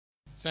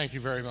Thank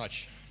you very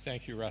much.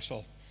 Thank you,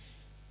 Russell.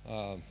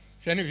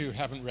 If any of you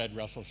haven't read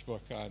Russell's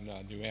book on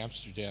New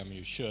Amsterdam,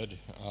 you should.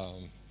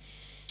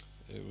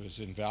 It was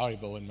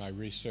invaluable in my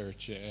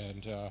research,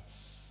 and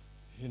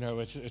you know,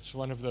 it's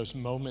one of those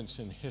moments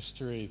in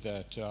history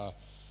that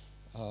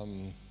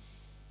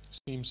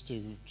seems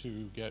to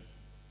get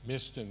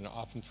missed and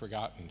often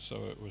forgotten.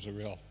 So it was a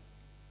real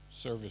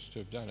service to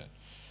have done it.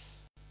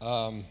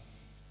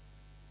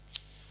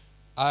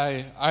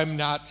 I'm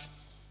not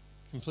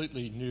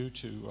completely new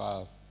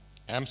to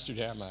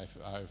Amsterdam.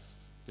 I've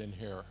been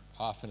here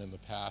often in the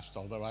past,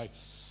 although I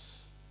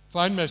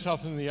find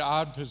myself in the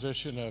odd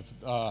position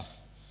of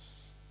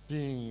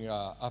being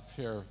up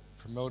here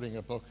promoting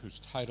a book whose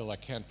title I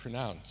can't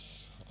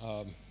pronounce.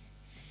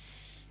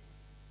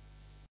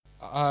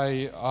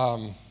 I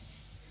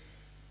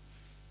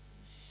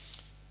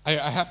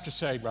have to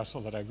say,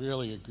 Russell, that I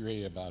really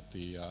agree about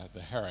the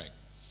herring.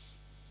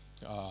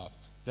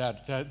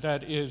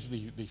 That is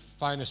the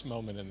finest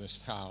moment in this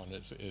town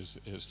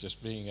is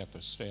just being at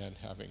the stand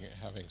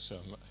having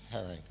some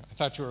herring. I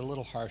thought you were a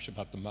little harsh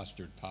about the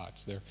mustard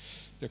pots.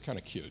 They're kind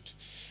of cute.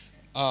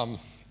 I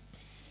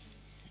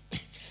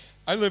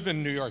live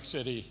in New York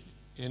City,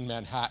 in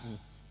Manhattan,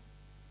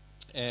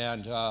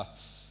 and on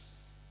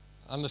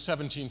the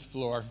 17th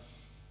floor,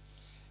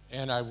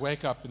 and I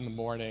wake up in the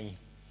morning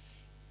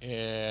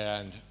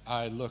and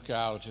I look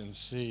out and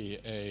see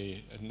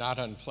a not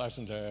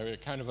unpleasant,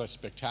 kind of a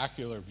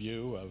spectacular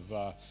view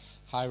of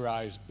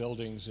high-rise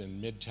buildings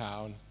in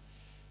Midtown.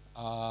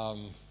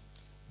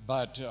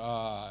 But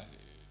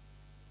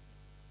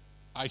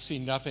I see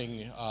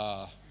nothing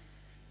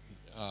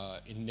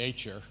in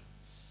nature.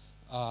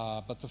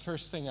 But the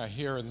first thing I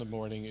hear in the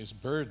morning is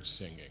birds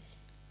singing.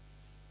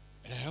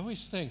 And I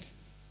always think,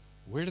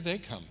 where do they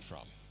come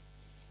from?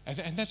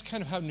 And that's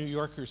kind of how New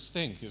Yorkers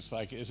think. It's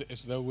like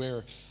as though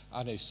we're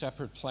on a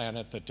separate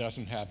planet that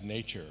doesn't have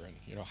nature. And,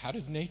 you know, how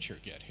did nature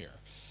get here?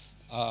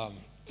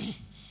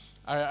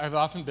 I've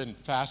often been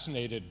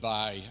fascinated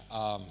by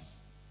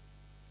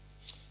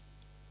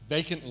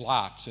vacant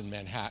lots in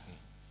Manhattan.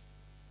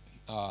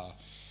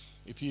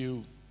 If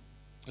you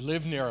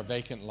live near a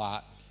vacant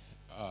lot,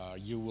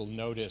 you will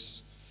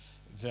notice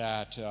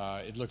that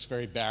it looks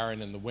very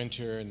barren in the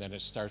winter, and then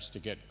it starts to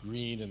get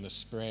green in the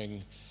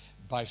spring.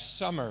 By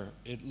summer,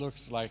 it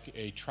looks like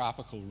a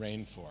tropical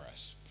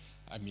rainforest.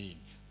 I mean,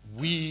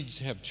 weeds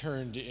have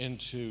turned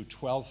into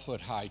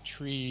 12-foot-high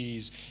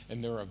trees,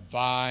 and there are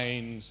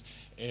vines,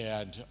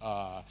 and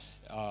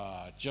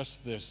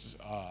just this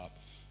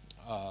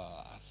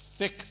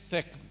thick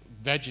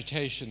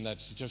vegetation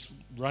that's just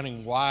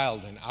running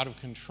wild and out of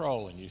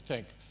control. And you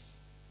think,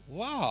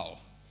 wow,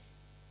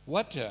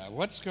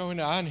 what's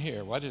going on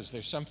here? Is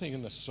there something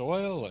in the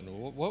soil? And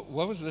what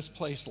was this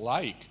place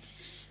like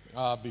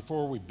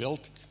before we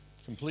built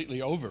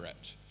completely over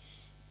it?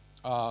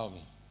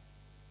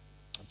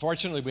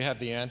 Fortunately, we have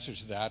the answer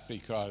to that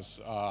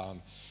because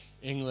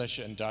English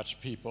and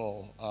Dutch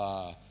people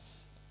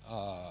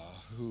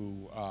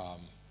who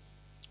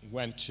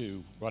went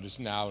to what is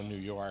now New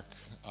York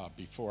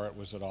before it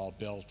was at all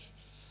built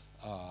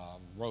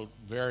wrote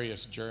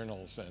various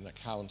journals and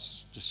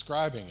accounts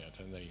describing it,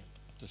 and they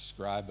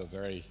describe a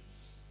very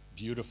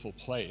beautiful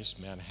place.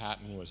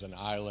 Manhattan was an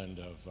island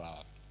of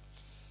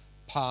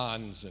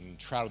ponds and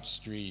trout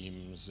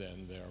streams,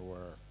 and there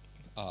were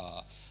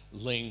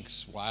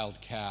lynx,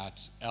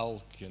 wildcats,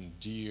 elk, and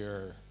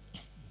deer,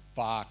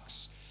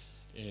 fox,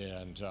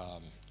 and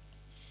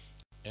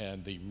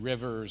the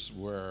rivers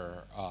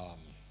were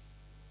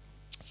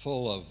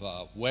full of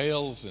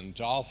whales and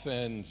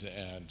dolphins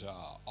and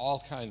all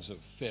kinds of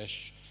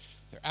fish.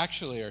 There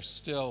actually are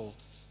still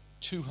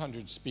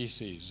 200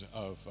 species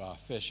of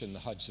fish in the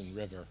Hudson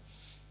River,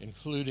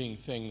 including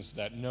things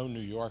that no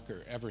New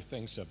Yorker ever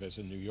thinks of as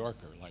a New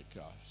Yorker, like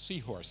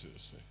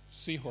seahorses.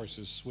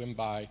 Seahorses swim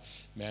by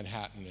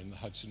Manhattan in the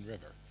Hudson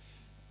River.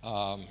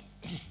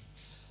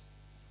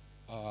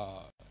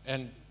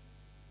 And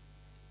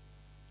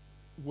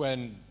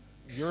when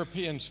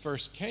Europeans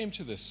first came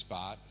to this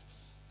spot,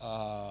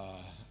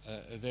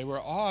 they were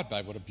awed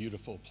by what a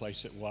beautiful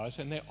place it was,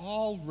 and they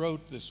all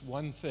wrote this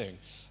one thing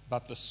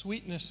about the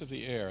sweetness of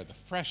the air, the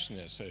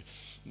freshness.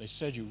 They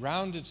said you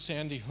rounded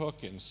Sandy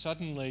Hook, and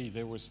suddenly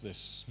there was this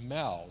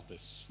smell,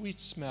 this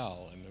sweet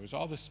smell, and there was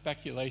all this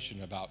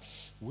speculation about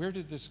where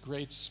did this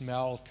great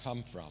smell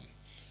come from.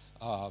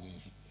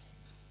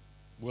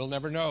 We'll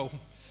never know,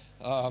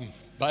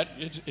 but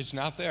it's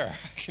not there.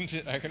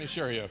 I can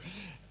assure you.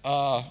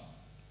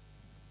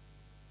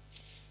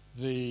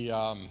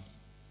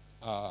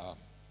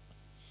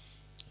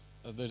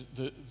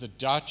 The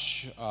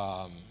Dutch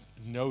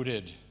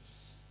noted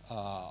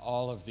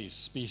all of these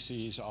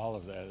species,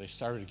 they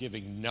started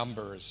giving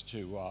numbers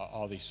to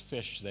all these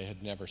fish they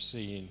had never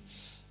seen.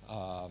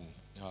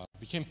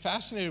 Became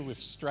fascinated with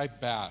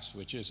striped bass,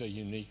 which is a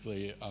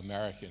uniquely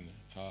American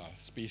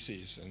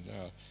species. And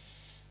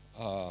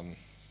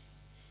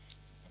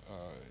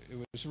it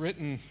was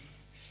written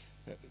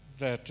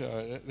that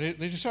they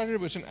decided it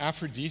was an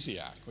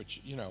aphrodisiac,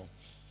 which, you know,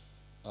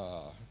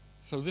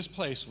 so this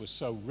place was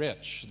so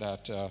rich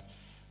that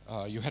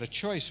you had a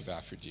choice of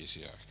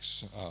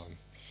aphrodisiacs.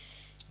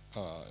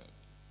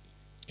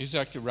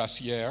 Isaac de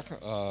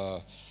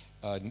Rassière,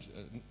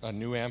 a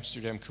New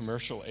Amsterdam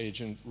commercial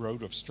agent,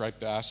 wrote of striped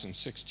bass in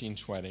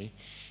 1620,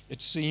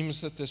 "It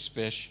seems that this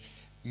fish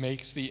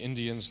makes the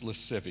Indians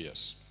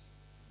lascivious,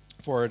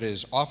 for it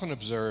is often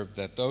observed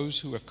that those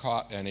who have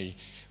caught any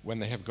when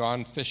they have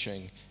gone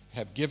fishing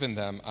have given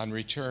them on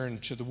return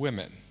to the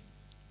women,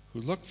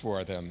 who look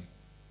for them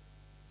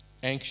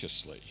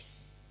anxiously."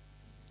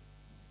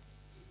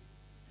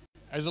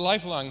 As a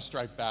lifelong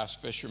striped bass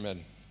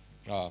fisherman,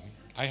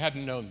 I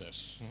hadn't known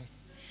this.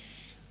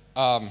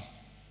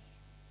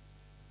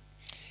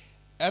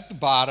 At the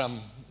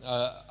bottom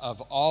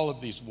of all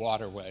of these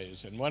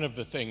waterways, and one of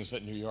the things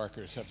that New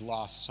Yorkers have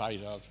lost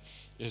sight of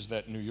is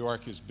that New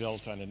York is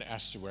built on an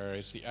estuary.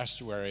 It's the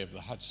estuary of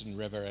the Hudson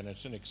River, and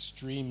it's an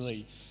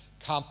extremely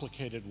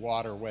complicated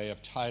waterway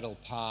of tidal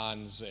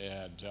ponds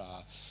and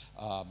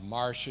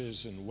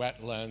marshes and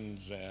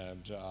wetlands,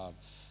 and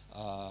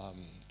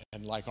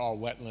like all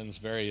wetlands,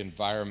 very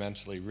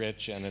environmentally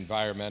rich and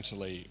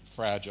environmentally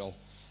fragile.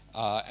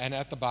 And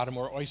at the bottom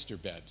were oyster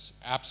beds,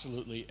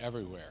 absolutely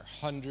everywhere,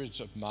 hundreds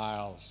of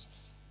miles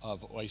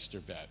of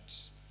oyster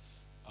beds.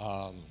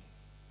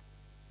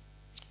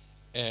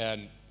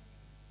 And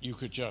you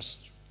could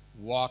just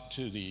walk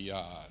to the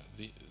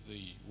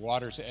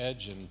water's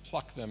edge and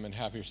pluck them and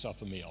have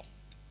yourself a meal.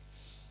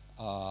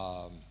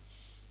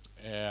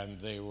 And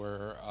they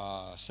were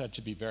said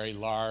to be very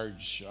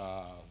large,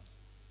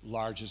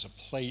 large as a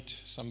plate,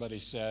 somebody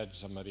said.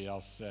 Somebody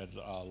else said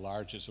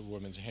large as a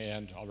woman's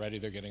hand. Already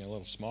they're getting a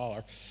little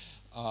smaller.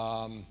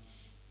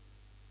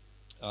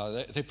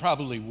 They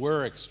probably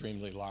were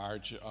extremely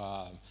large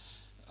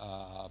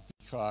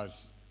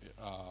because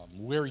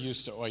we're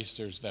used to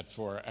oysters that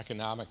for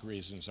economic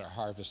reasons are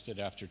harvested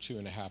after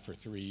 2.5 or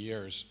 3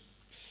 years.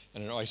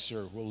 And an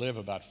oyster will live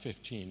about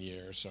 15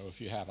 years. So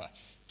if you have a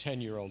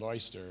 10-year-old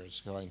oyster,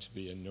 it's going to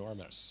be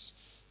enormous.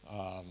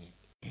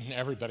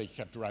 Everybody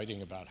kept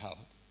writing about how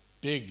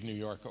big New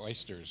York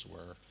oysters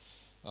were,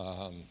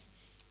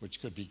 which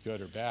could be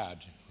good or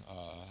bad.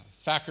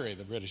 Thackeray,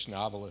 the British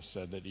novelist,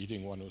 said that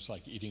eating one was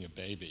like eating a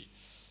baby,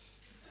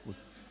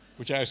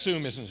 which I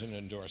assume isn't an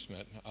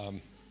endorsement.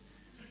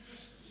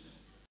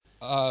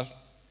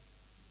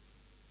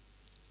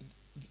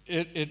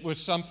 It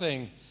was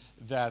something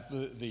that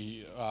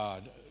the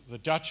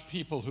Dutch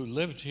people who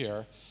lived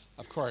here,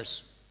 of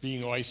course,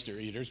 being oyster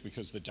eaters,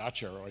 because the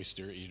Dutch are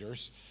oyster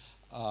eaters,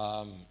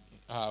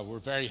 were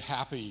very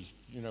happy,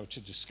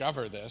 to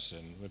discover this,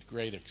 and with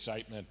great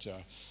excitement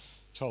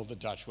told the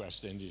Dutch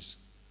West Indies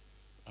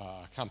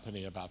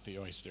Company about the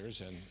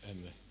oysters, and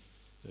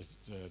the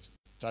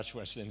Dutch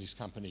West Indies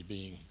Company,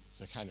 being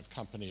the kind of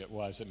company it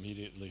was,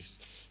 immediately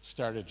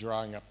started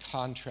drawing up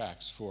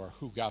contracts for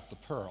who got the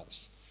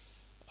pearls.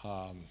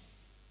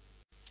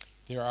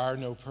 There are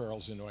no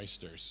pearls in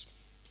oysters.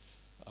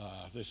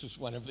 This is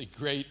one of the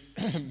great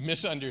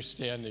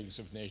misunderstandings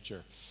of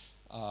nature.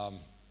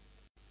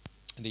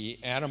 The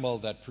animal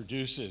that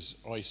produces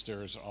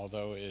oysters,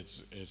 although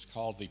it's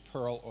called the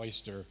pearl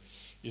oyster,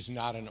 is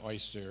not an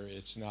oyster.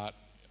 It's not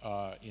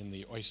in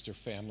the oyster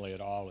family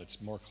at all.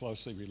 It's more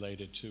closely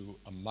related to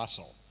a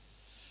mussel.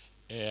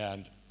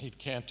 And it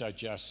can't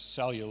digest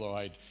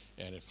celluloid,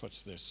 and it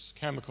puts this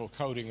chemical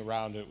coating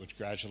around it, which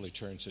gradually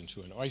turns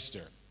into an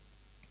oyster.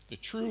 The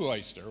true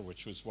oyster,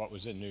 which was what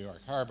was in New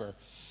York Harbor,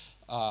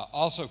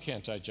 also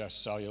can't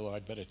digest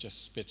celluloid, but it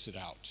just spits it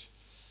out.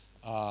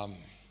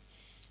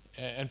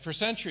 And for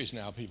centuries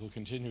now, people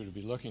continue to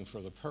be looking for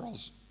the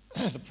pearls,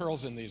 the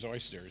pearls in these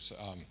oysters,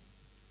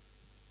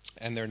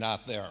 and they're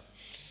not there.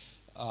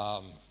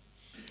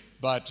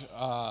 But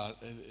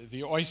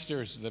the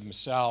oysters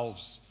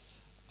themselves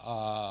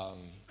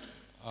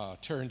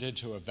turned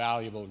into a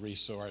valuable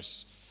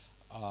resource,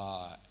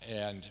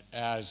 and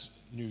as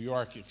New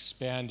York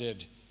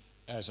expanded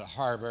as a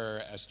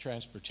harbor, as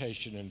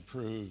transportation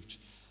improved,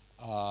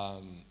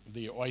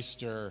 the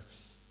oyster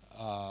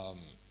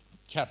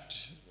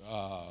kept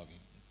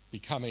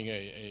becoming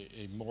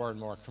a more and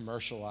more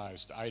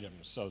commercialized item,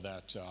 so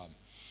that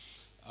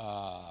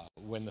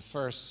when the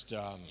first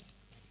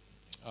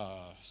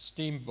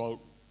steamboat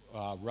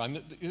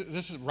run,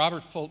 this is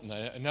Robert Fulton.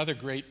 Another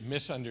great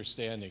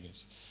misunderstanding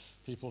is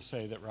people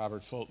say that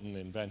Robert Fulton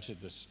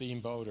invented the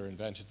steamboat or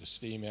invented the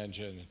steam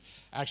engine.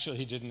 Actually,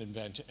 he didn't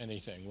invent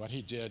anything. What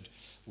he did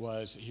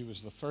was he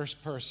was the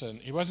first person,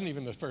 he wasn't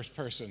even the first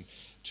person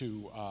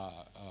to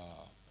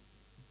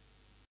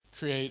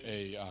create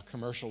a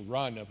commercial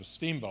run of a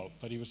steamboat,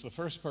 but he was the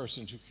first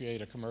person to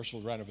create a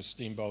commercial run of a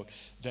steamboat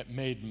that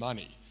made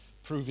money,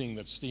 proving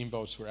that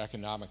steamboats were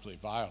economically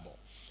viable.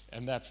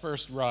 And that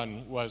first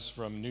run was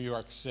from New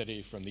York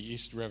City, from the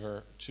East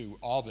River to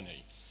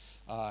Albany,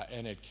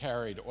 and it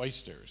carried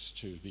oysters,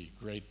 to the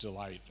great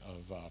delight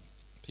of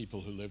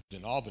people who lived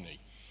in Albany.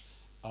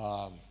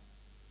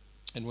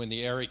 And when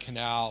the Erie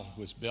Canal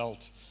was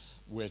built,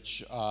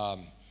 which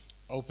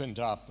opened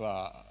up,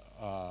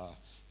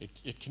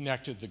 it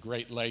connected the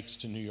Great Lakes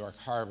to New York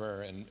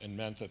Harbor, and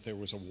meant that there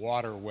was a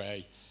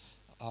waterway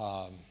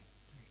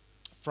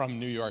from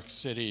New York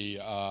City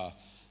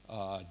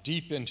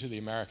deep into the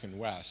American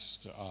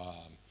West.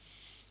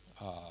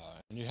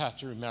 And you have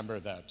to remember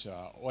that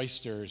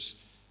oysters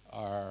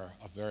are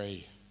a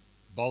very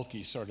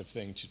bulky sort of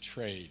thing to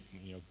trade.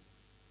 You know,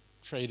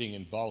 trading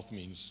in bulk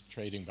means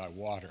trading by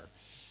water.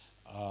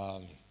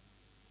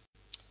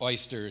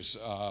 Oysters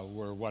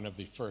were one of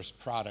the first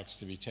products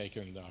to be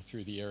taken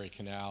through the Erie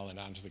Canal and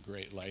onto the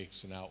Great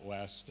Lakes and out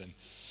west.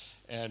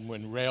 And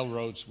when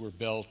railroads were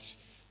built,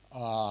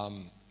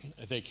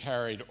 they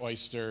carried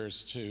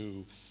oysters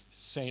to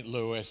St.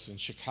 Louis and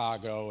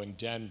Chicago and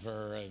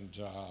Denver and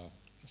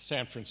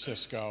San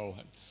Francisco.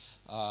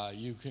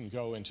 You can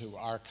go into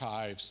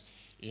archives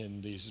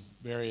in these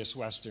various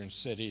western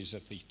cities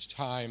at the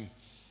time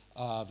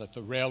that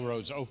the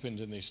railroads opened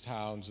in these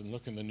towns, and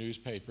look in the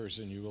newspapers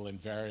and you will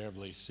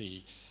invariably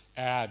see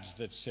ads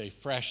that say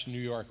fresh New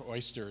York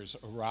oysters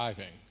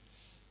arriving.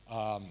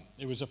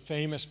 It was a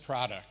famous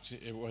product.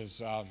 It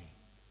was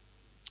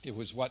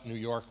what New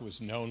York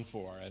was known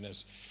for, and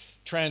as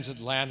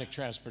transatlantic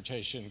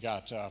transportation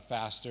got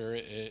faster,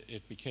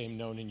 it became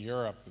known in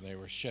Europe, and they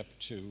were shipped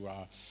to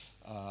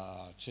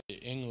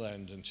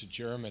England and to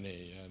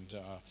Germany. And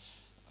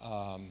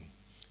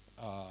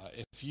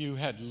if you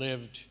had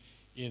lived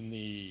in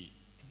the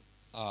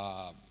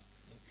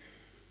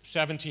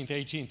 17th,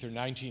 18th, or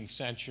 19th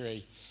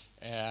century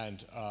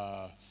and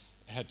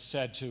had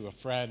said to a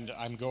friend,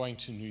 "I'm going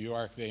to New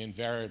York," they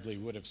invariably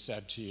would have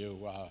said to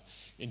you,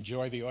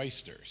 "Enjoy the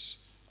oysters."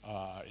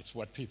 It's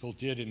what people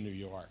did in New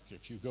York.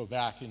 If you go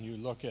back and you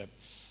look at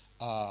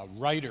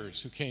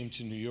writers who came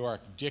to New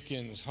York,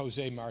 Dickens,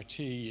 Jose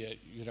Marti,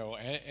 you know,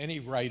 any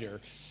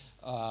writer,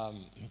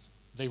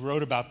 they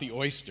wrote about the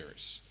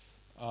oysters.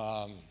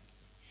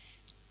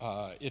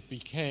 It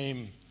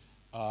became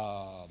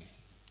a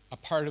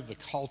part of the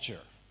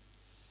culture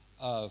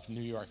of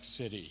New York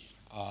City.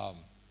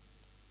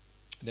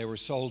 They were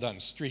sold on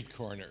street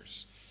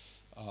corners.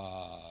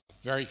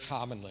 Very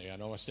commonly,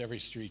 on almost every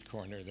street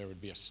corner, there would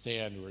be a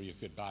stand where you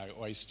could buy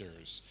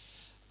oysters.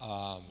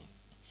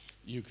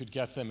 You could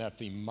get them at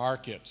the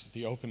markets,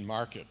 the open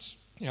markets.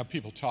 You know,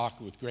 people talk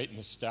with great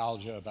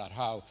nostalgia about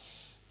how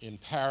in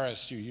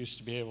Paris you used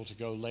to be able to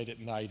go late at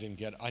night and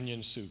get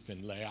onion soup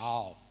in Les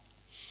Halles.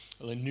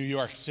 Well, in New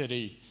York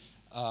City,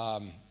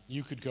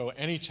 you could go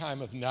any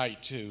time of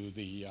night to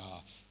the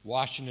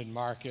Washington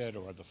Market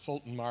or the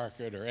Fulton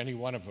Market or any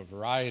one of a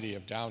variety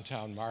of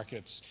downtown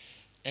markets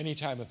any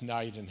time of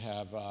night and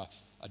have a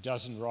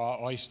dozen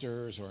raw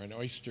oysters or an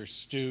oyster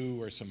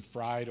stew or some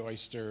fried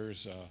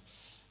oysters.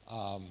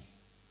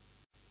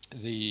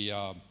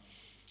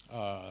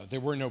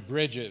 There were no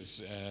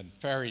bridges, and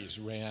ferries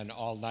ran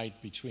all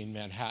night between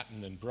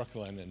Manhattan and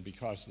Brooklyn, and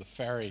because the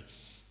ferry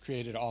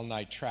created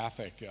all-night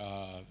traffic,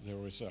 there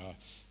was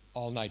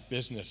all-night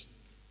business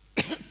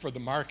for the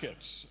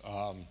markets.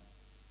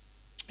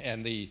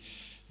 And the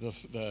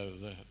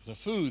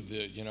food,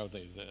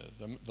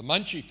 the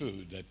munchy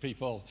food that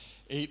people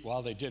ate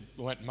while they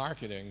went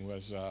marketing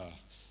was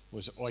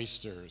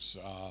oysters.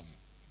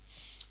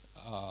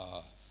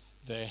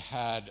 They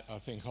had a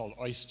thing called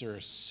oyster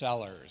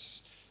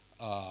cellars,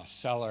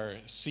 cellar,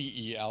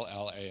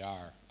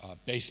 C-E-L-L-A-R,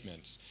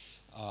 basements.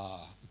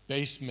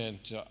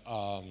 Basement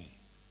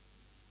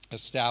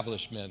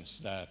establishments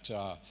that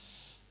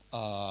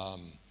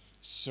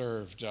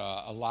served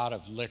a lot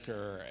of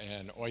liquor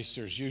and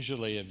oysters,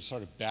 usually in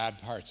sort of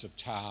bad parts of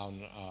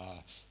town,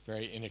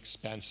 very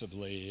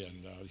inexpensively,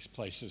 and these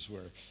places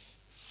were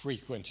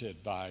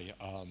frequented by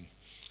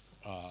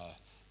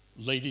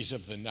ladies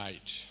of the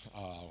night,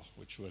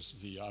 which was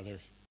the other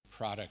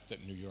product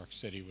that New York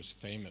City was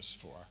famous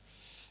for.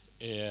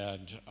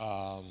 And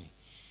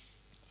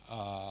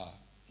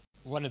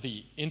one of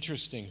the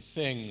interesting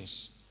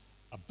things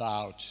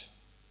about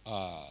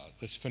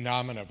this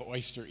phenomenon of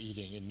oyster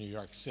eating in New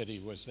York City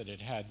was that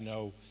it had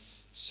no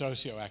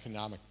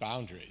socioeconomic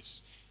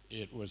boundaries.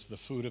 It was the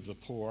food of the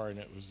poor and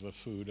it was the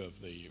food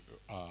of the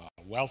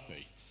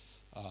wealthy.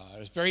 It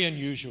was very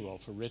unusual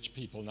for rich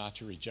people not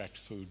to reject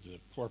food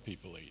that poor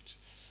people eat.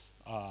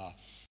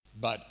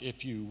 But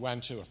if you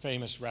went to a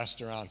famous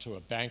restaurant, to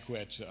a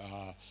banquet,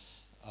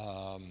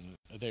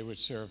 they would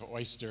serve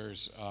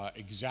oysters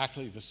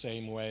exactly the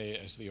same way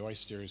as the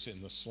oysters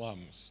in the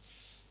slums.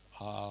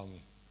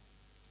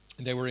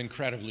 They were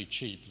incredibly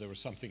cheap. There was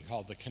something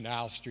called the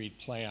Canal Street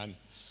Plan,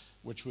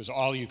 which was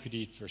all you could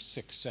eat for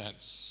 6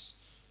 cents.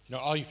 You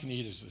know, all you can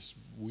eat is this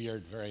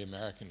weird, very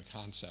American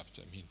concept.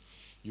 I mean,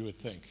 you would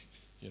think,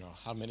 you know,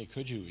 how many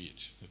could you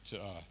eat? But,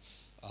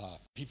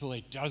 people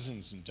ate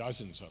dozens and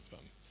dozens of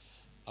them.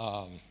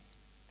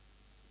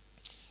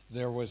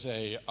 There was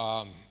a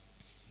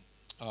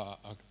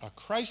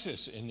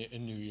crisis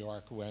in New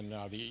York when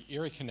the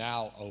Erie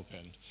Canal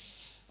opened.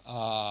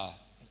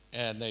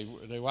 And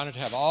they wanted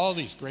to have all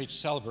these great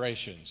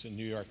celebrations in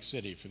New York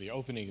City for the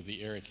opening of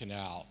the Erie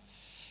Canal.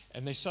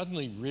 And they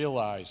suddenly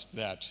realized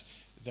that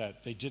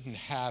they didn't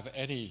have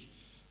any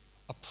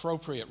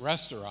appropriate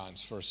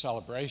restaurants for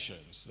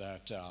celebrations,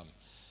 that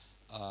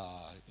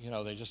you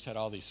know, they just had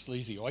all these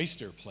sleazy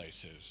oyster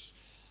places.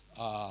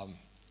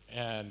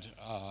 And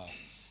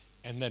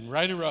And then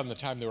right around the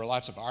time, there were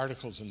lots of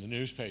articles in the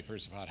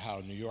newspapers about how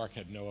New York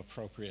had no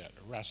appropriate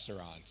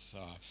restaurants.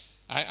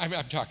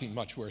 I'm talking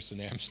much worse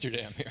than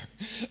Amsterdam here.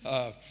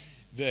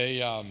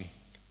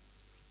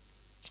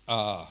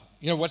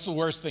 What's the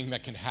worst thing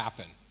that can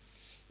happen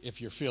if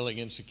you're feeling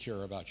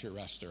insecure about your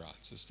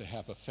restaurants? Is to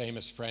have a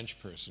famous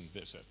French person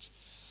visit.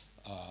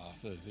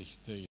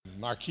 The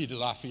Marquis de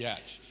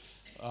Lafayette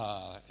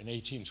in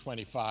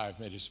 1825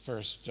 made his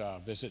first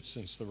visit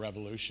since the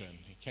Revolution.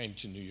 He came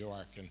to New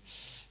York,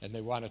 and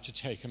they wanted to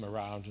take him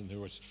around, and there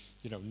was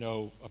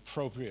no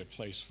appropriate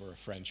place for a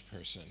French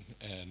person,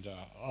 and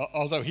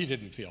although he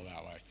didn't feel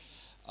that way.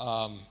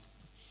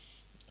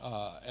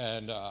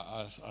 And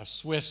a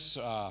Swiss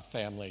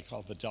family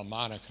called the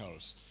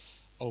Delmonicos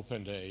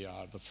opened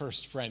the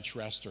first French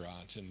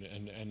restaurant,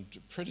 and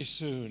pretty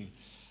soon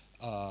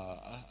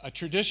a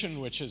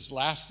tradition which has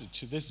lasted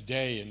to this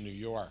day in New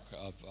York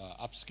of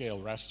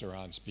upscale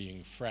restaurants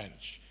being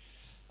French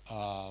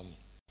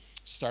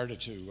started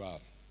to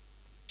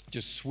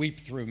just sweep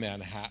through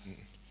Manhattan.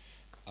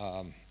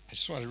 I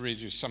just want to read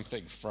you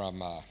something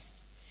from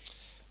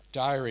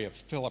Diary of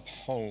Philip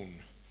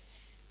Hone.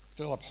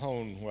 Philip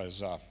Hone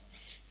was,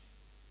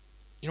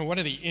 one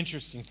of the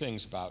interesting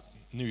things about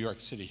New York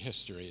City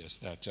history is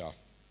that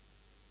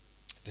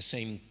the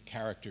same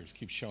characters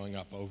keep showing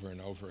up over and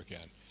over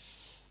again.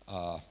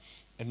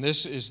 And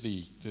this is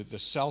the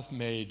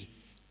self-made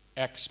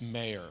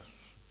ex-mayor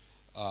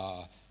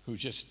who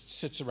just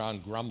sits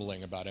around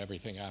grumbling about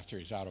everything after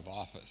he's out of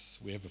office.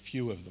 We have a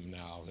few of them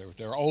now.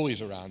 They're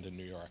always around in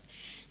New York.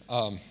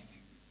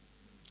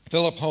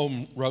 Philip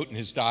Hone wrote in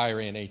his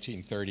diary in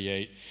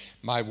 1838,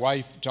 "My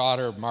wife,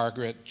 daughter,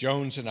 Margaret,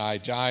 Jones, and I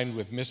dined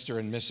with Mr.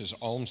 and Mrs.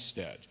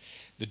 Olmsted.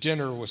 The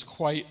dinner was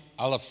quite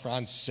à la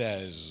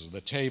Française.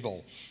 The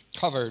table,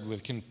 covered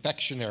with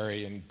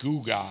confectionery and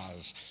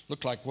gewgaws,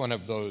 looked like one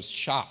of those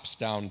shops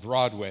down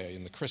Broadway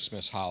in the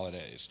Christmas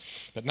holidays,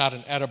 but not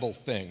an edible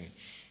thing.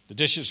 The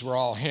dishes were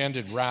all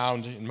handed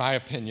round, in my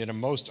opinion, a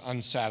most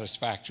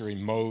unsatisfactory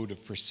mode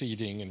of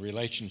proceeding in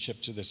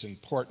relationship to this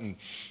important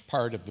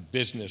part of the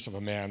business of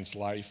a man's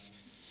life.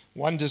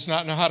 One does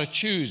not know how to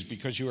choose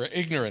because you are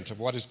ignorant of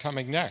what is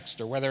coming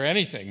next or whether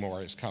anything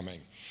more is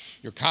coming.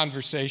 Your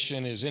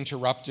conversation is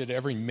interrupted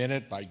every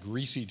minute by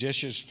greasy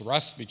dishes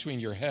thrust between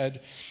your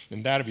head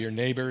and that of your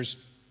neighbors.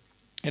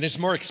 And it's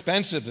more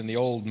expensive than the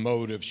old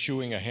mode of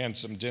shewing a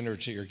handsome dinner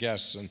to your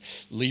guests and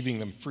leaving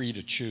them free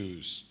to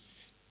choose.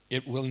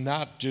 It will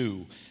not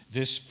do.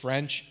 This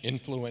French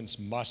influence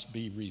must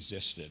be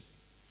resisted."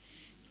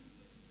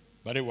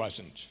 But it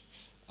wasn't.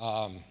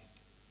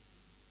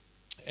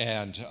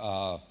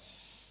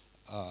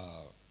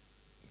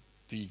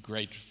 The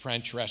great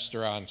French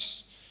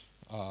restaurants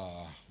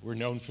were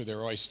known for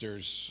their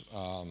oysters,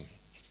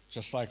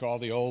 just like all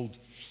the old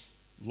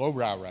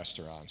lowbrow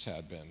restaurants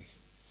had been.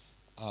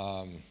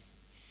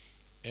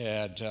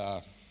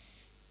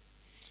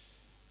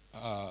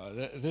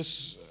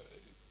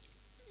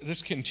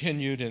 This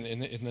continued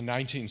in the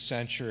 19th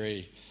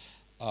century.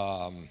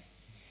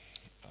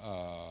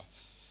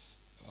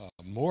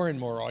 More and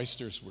more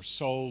oysters were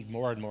sold,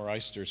 more and more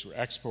oysters were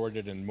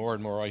exported, and more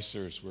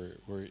oysters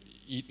were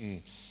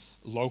eaten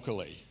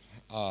locally.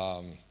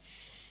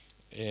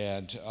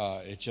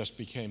 It just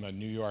became a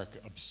New York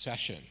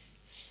obsession.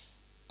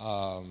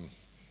 I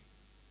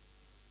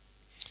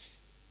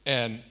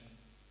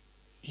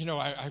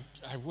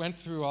went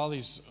through all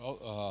these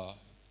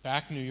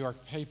back New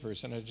York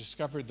papers, and I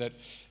discovered that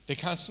they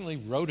constantly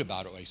wrote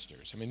about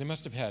oysters. I mean, they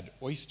must have had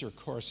oyster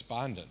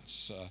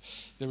correspondents.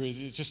 There were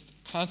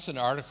just constant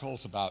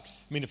articles about,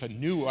 if a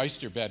new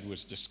oyster bed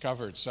was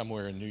discovered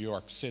somewhere in New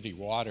York City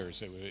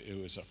waters, it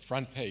was a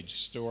front page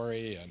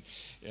story, and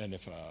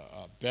if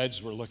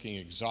beds were looking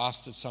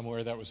exhausted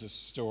somewhere, that was a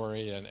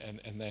story, and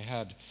they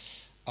had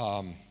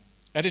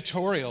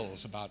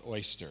editorials about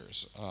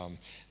oysters.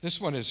 This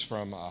one is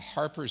from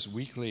Harper's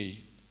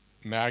Weekly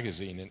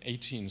magazine in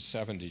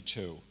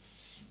 1872.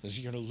 As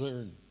you're going to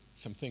learn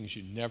some things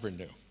you never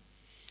knew.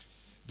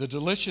 The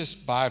delicious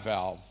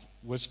bivalve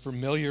was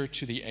familiar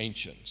to the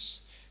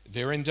ancients.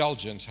 Their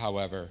indulgence,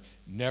 however,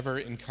 never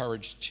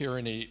encouraged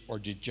tyranny or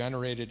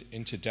degenerated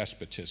into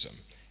despotism,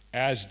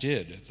 as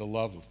did the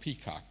love of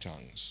peacock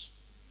tongues.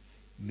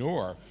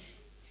 Nor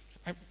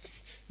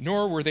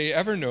were they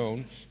ever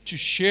known to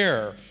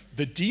share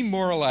the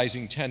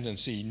demoralizing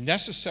tendency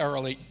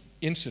necessarily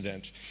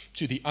incident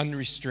to the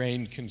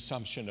unrestrained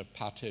consumption of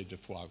pâté de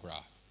foie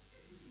gras.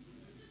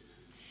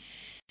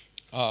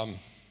 I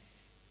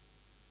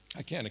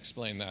can't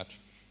explain that.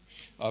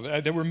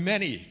 There were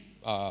many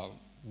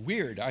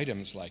weird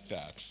items like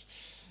that.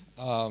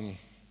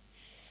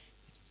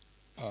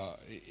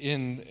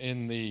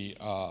 In the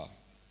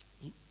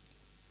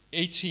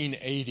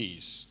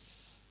 1880s,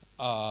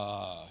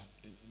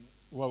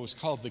 what was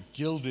called the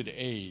Gilded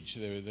Age,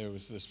 there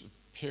was this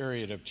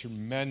period of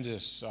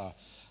tremendous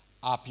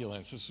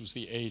opulence. This was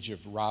the age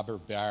of robber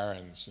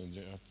barons, and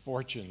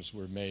fortunes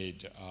were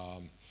made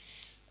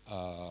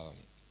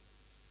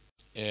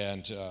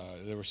And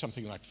there were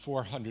something like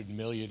 400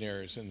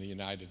 millionaires in the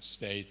United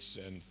States,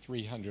 and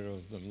 300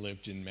 of them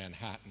lived in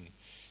Manhattan,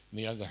 and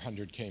the other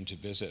 100 came to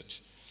visit.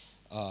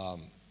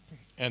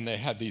 And they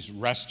had these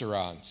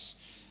restaurants,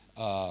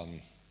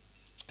 and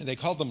they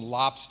called them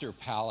lobster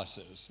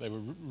palaces. They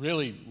were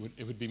really,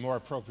 it would be more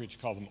appropriate to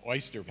call them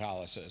oyster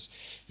palaces,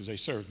 because they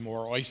served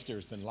more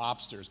oysters than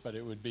lobsters, but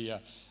it would be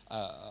a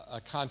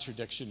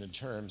contradiction in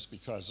terms,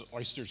 because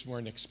oysters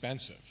weren't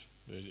expensive.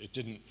 It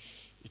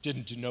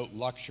didn't denote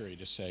luxury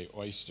to say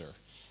oyster.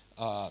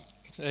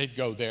 They'd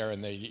go there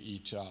and they'd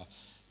eat,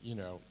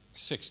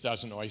 6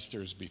 dozen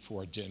oysters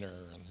before dinner,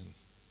 and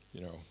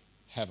then,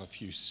 have a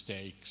few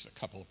steaks, a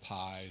couple of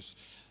pies,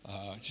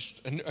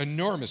 just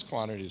enormous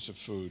quantities of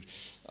food.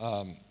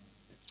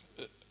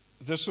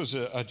 This was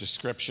a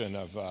description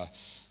of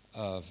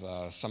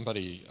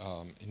somebody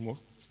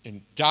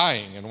in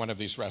dying in one of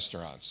these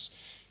restaurants.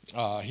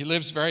 He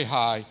lives very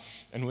high,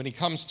 and when he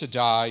comes to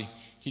die,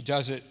 he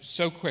does it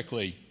so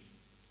quickly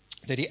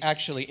that he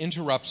actually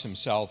interrupts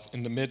himself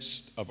in the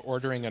midst of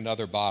ordering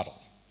another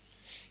bottle.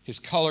 His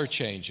color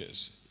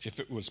changes. If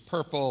it was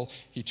purple,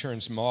 he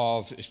turns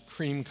mauve. If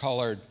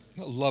cream-colored,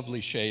 a lovely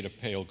shade of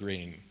pale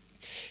green.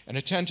 An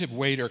attentive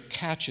waiter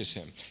catches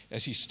him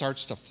as he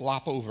starts to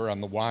flop over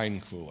on the wine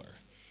cooler.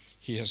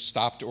 He has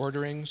stopped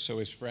ordering, so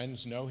his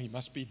friends know he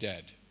must be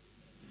dead.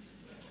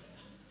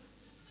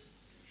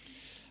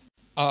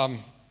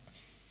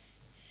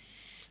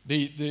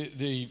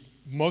 The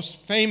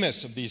most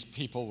famous of these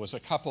people was a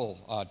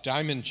couple,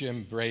 Diamond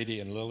Jim Brady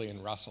and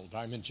Lillian Russell.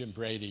 Diamond Jim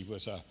Brady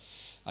was a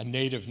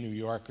native New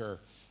Yorker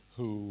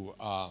who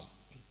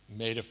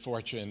made a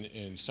fortune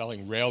in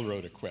selling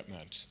railroad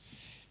equipment.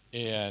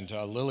 And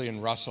Lillian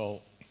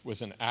Russell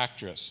was an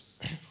actress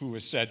who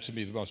was said to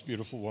be the most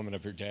beautiful woman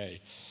of her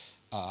day.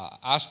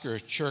 Oscar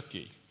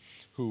Churkey,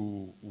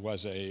 who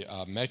was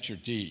a maitre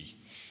d',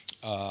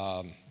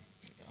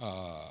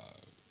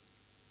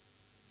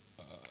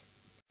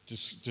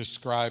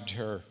 described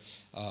her,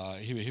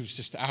 he was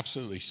just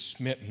absolutely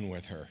smitten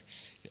with her.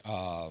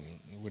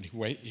 When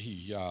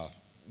he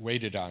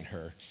waited on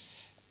her,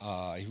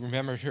 he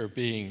remembered her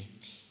being,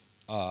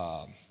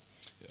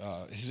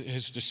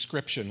 his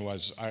description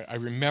was, I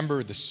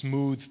remember the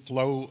smooth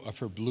flow of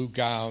her blue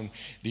gown,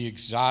 the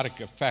exotic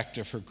effect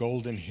of her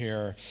golden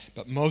hair,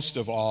 but most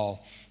of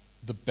all,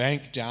 the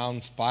banked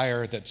down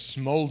fire that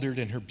smoldered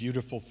in her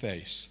beautiful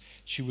face.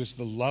 She was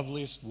the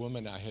loveliest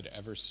woman I had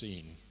ever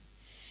seen.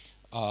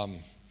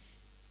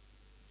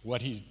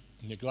 What he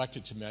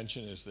neglected to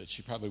mention is that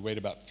she probably weighed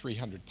about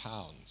 300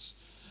 pounds,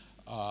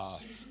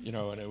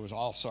 and it was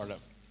all sort of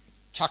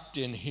tucked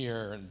in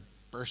here and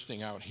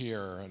bursting out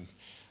here, and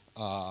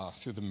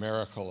through the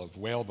miracle of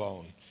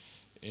whalebone.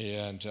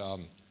 And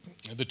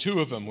the two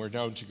of them were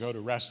known to go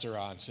to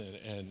restaurants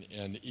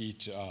and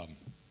eat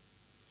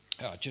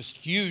just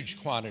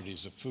huge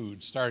quantities of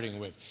food, starting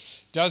with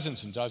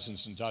dozens and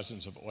dozens and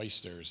dozens of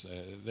oysters.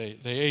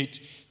 They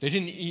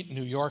didn't eat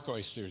New York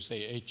oysters,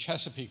 they ate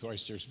Chesapeake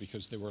oysters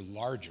because they were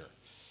larger.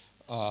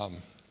 The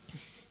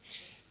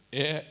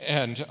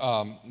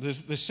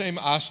same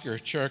Oscar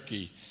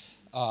Churkey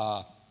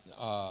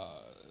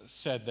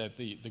said that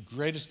the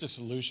greatest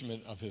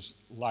disillusionment of his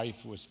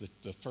life was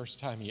the first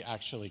time he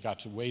actually got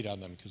to wait on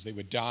them, because they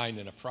would dine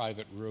in a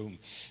private room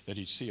that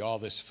he'd see all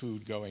this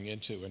food going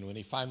into. And when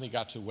he finally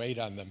got to wait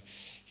on them,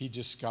 he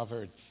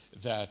discovered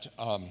that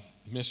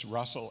Miss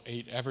Russell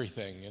ate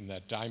everything, and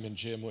that Diamond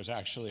Jim was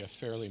actually a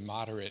fairly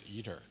moderate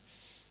eater.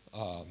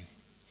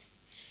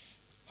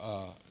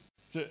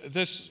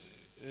 This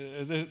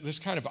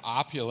kind of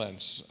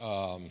opulence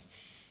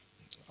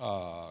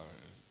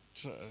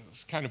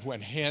kind of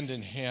went hand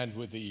in hand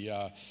with the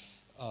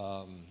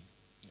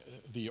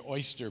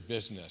oyster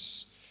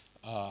business.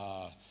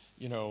 More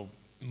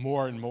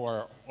and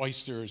more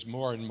oysters,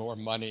 more and more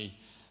money,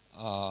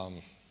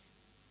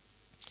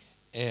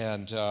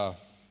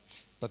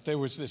 but there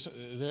was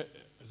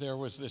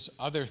this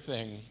other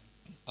thing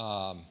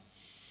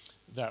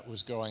that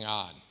was going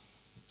on,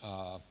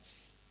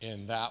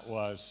 and that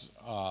was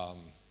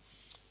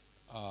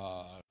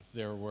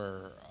there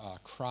were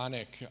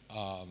chronic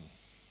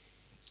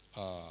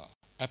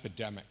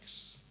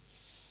epidemics,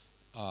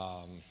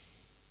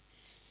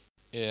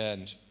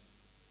 and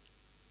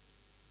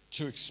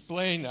to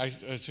explain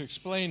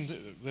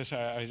this,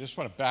 I just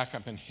want to back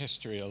up in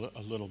history a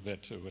little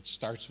bit. It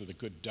starts with a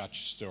good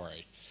Dutch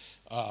story.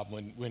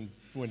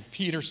 When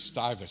Peter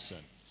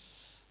Stuyvesant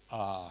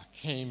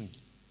came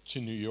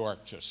to New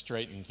York to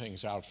straighten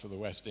things out for the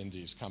West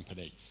Indies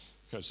Company,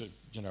 because it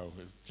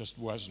just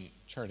wasn't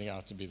turning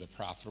out to be the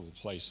profitable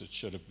place it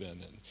should have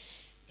been,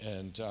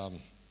 and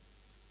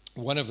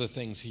one of the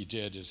things he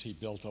did is he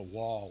built a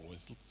wall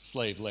with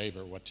slave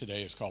labor, what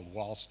today is called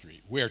Wall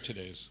Street, where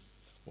today is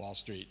Wall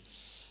Street.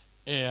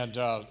 And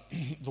the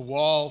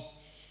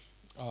wall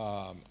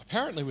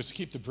apparently was to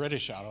keep the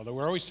British out, although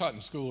we're always taught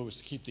in school it was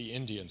to keep the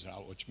Indians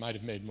out, which might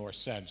have made more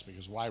sense,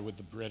 because why would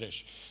the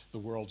British, the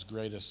world's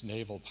greatest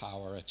naval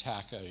power,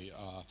 attack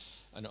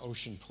an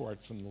ocean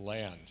port from the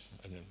land?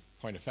 And in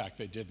point of fact,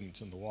 they didn't,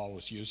 and the wall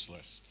was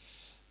useless.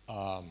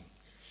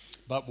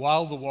 But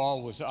while the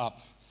wall was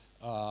up,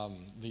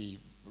 the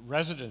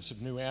residents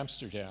of New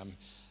Amsterdam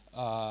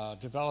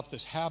developed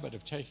this habit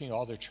of taking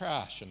all their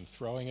trash and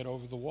throwing it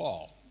over the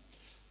wall.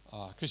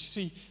 Because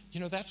you see,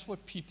 that's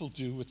what people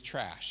do with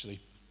trash. They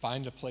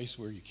find a place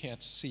where you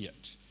can't see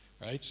it,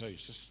 right? So you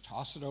just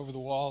toss it over the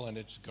wall and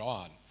it's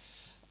gone.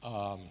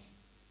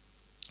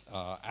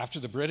 After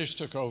the British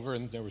took over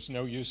and there was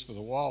no use for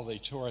the wall, they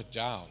tore it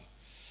down.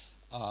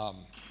 Above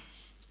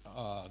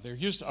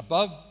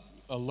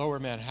lower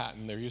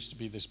Manhattan, there used to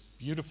be this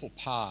beautiful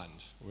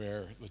pond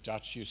where the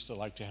Dutch used to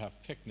like to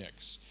have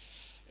picnics.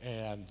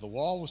 And the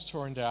wall was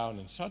torn down,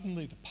 and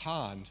suddenly the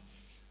pond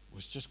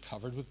was just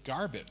covered with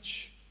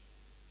garbage.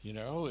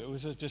 It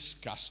was a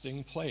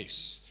disgusting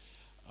place.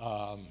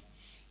 So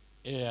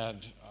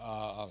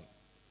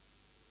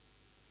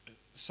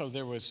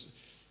there was,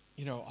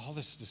 all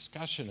this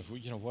discussion of,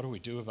 what do we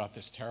do about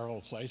this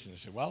terrible place? And they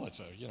said, well,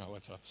 it's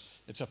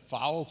a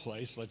foul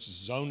place. Let's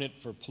zone it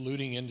for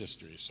polluting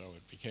industry. So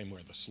it became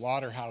where the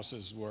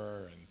slaughterhouses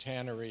were and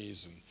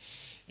tanneries,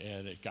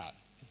 and it got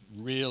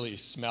really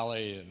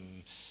smelly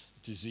and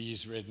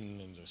disease-ridden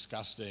and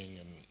disgusting,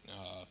 and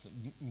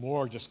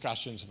more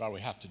discussions about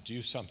we have to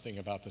do something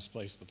about this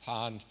place. The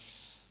pond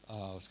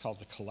was called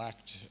the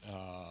Collect,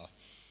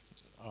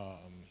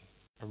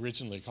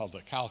 originally called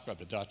the Kalk by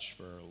the Dutch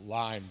for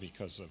lime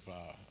because of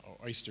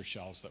oyster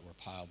shells that were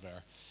piled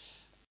there.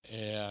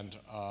 And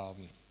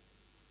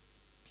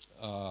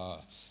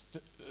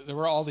there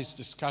were all these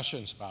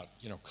discussions about,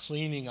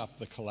 cleaning up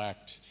the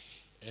Collect.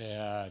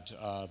 And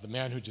the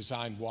man who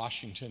designed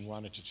Washington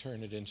wanted to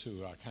turn it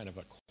into a kind of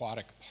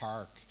aquatic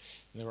park.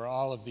 And there were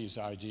all of these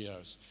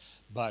ideas.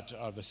 But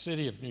the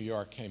city of New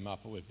York came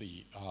up with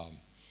the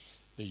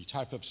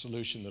type of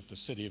solution that the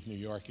city of New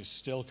York is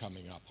still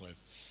coming up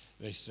with.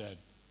 They said,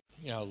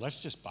 let's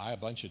just buy a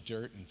bunch of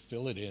dirt and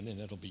fill it in, and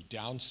it'll be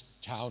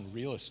downtown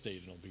real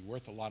estate, and it'll be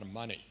worth a lot of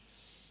money.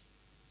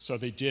 So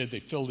they did.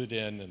 They filled it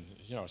in, and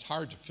it's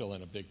hard to fill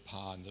in a big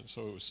pond, and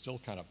so it was still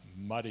kind of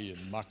muddy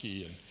and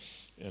mucky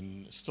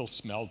and still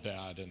smelled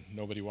bad, and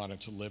nobody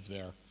wanted to live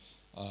there.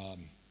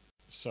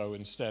 So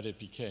instead it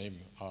became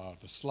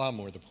the slum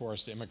where the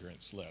poorest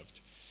immigrants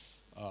lived,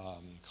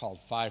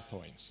 called 5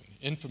 Points, an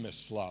infamous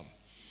slum.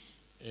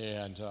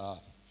 And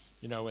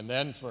and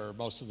then for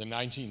most of the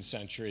 19th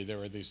century, there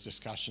were these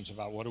discussions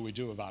about what do we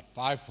do about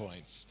 5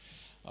 Points,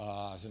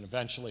 and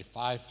eventually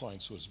 5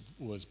 Points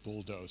was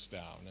bulldozed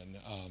down. And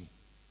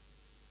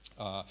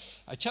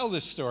I tell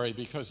this story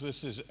because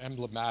this is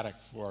emblematic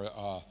for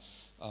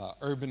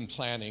urban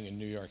planning in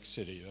New York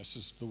City. This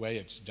is the way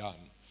it's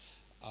done.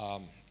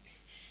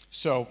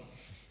 So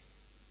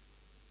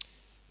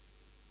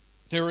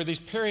there were these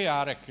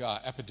periodic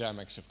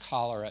epidemics of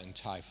cholera and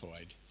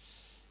typhoid.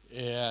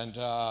 And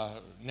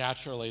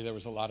naturally, there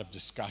was a lot of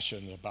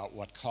discussion about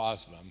what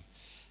caused them.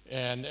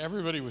 And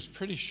everybody was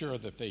pretty sure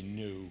that they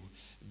knew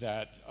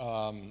that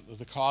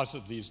the cause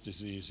of these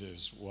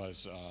diseases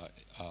was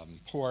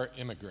poor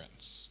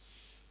immigrants.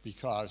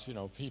 Because,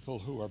 people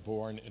who are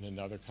born in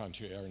another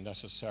country are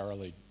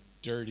necessarily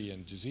dirty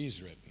and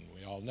disease-ridden.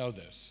 We all know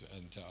this.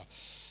 And,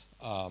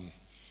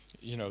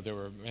 there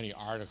were many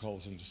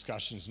articles and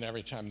discussions, and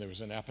every time there was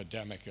an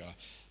epidemic,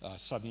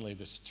 suddenly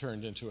this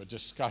turned into a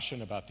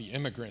discussion about the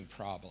immigrant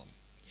problem.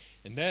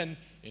 And then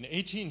in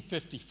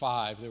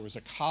 1855, there was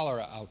a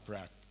cholera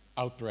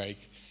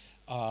outbreak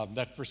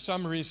that for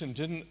some reason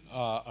didn't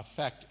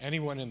affect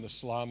anyone in the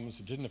slums.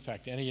 It didn't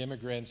affect any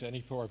immigrants,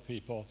 any poor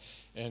people,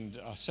 and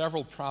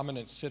several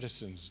prominent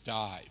citizens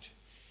died.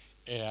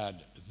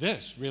 And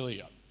this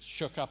really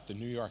shook up the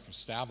New York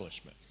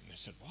establishment. And they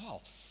said,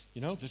 well,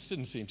 this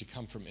didn't seem to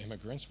come from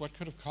immigrants. What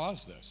could have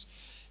caused this?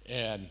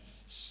 And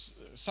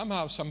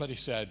somehow somebody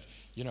said,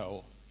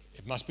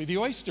 it must be the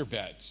oyster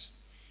beds.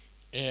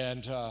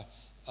 And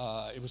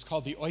it was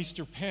called the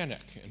oyster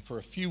panic. And for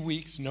a few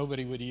weeks,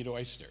 nobody would eat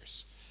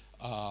oysters.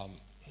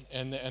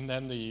 And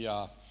then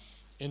the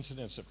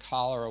incidence of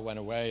cholera went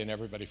away, and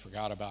everybody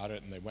forgot about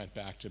it, and they went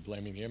back to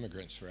blaming the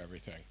immigrants for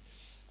everything.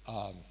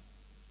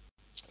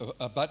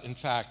 But in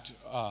fact,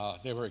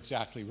 they were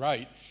exactly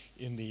right.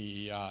 In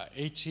the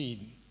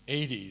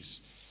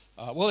 1880s,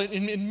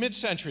 in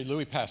mid-century,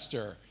 Louis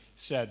Pasteur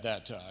said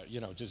that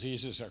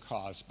diseases are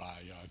caused by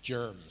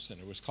germs,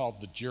 and it was called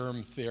the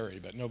germ theory,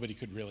 but nobody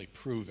could really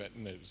prove it,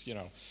 and it was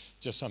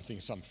just something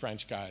some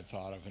French guy had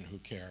thought of, and who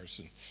cares?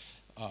 And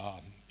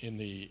in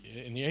the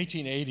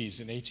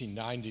 1880s and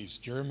 1890s,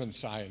 German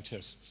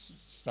scientists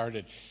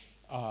started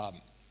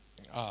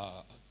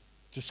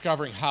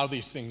discovering how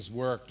these things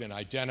worked and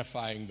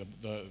identifying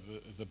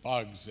the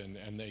bugs,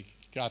 and they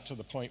got to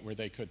the point where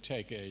they could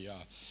take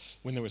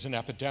when there was an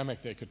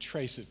epidemic, they could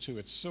trace it to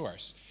its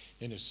source.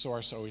 And its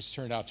source always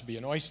turned out to be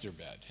an oyster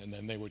bed. And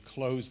then they would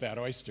close that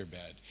oyster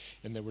bed.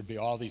 And there would be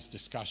all these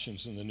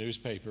discussions in the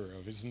newspaper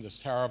of, isn't this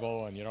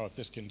terrible? And, if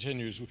this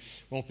continues,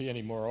 won't be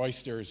any more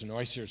oysters, and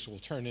oysters will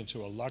turn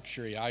into a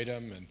luxury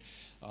item, and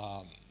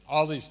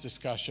all these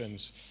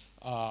discussions.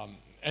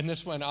 And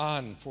this went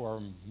on for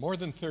more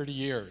than 30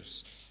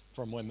 years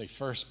from when the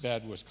first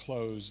bed was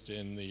closed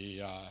in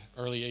the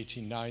early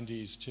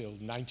 1890s till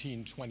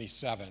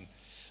 1927,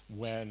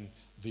 when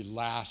the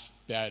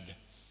last bed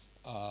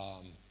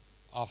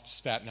off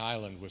Staten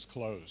Island was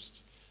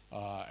closed.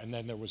 And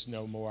then there was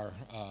no more,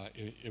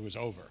 it was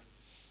over.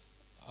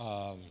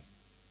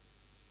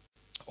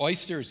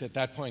 Oysters at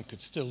that point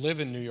could still live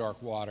in New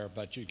York water,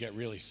 but you'd get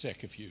really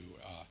sick if you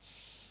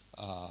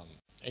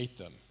ate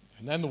them.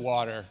 And then the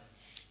water,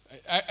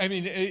 I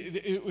mean,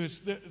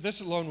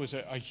 this alone was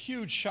a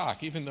huge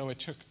shock. Even though it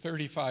took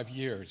 35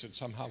 years, it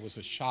somehow was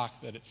a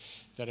shock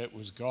that it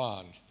was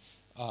gone.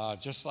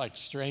 Just like,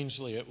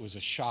 strangely, it was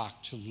a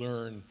shock to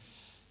learn,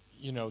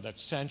 you know, that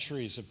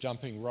centuries of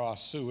dumping raw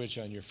sewage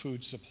on your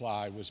food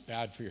supply was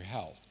bad for your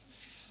health.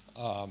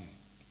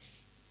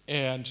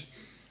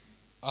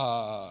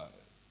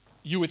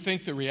 You would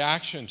think the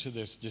reaction to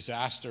this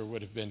disaster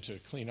would have been to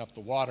clean up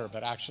the water,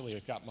 but actually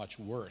it got much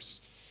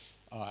worse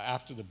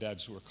after the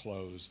beds were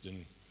closed.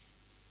 And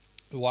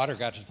the water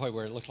got to the point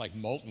where it looked like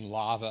molten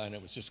lava, and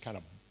it was just kind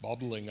of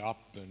bubbling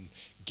up and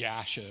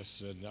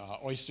gaseous, and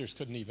oysters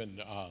couldn't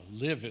even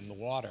live in the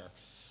water.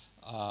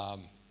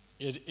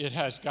 It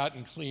has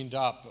gotten cleaned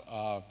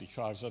up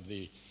because of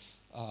the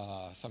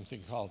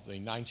something called the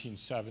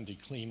 1970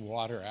 Clean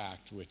Water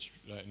Act,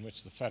 in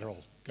which the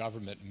federal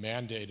government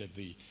mandated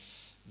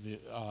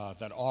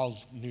that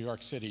all New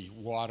York City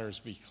waters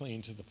be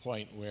cleaned to the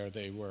point where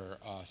they were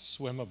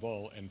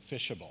swimmable and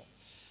fishable.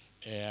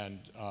 And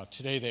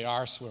today they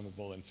are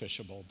swimmable and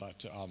fishable,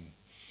 but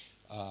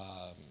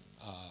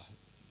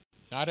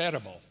not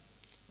edible,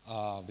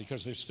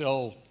 because there's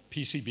still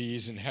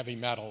PCBs and heavy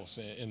metals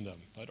in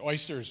them. But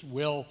oysters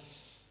will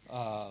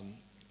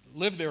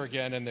live there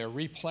again, and they're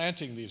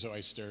replanting these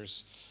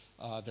oysters.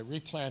 They're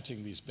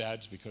replanting these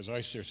beds because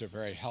oysters are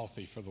very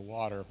healthy for the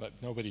water, but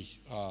nobody,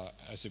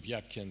 as of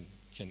yet, can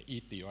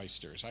eat the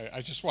oysters.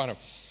 I just want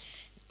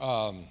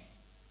to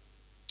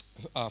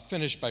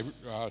finish by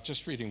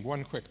just reading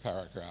one quick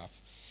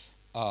paragraph.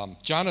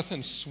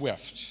 Jonathan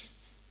Swift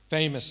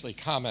famously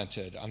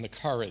commented on the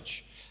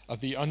courage of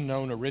the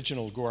unknown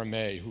original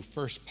gourmet who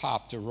first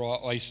popped a raw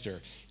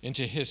oyster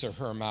into his or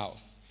her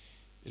mouth.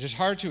 It is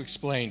hard to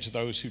explain to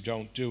those who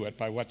don't do it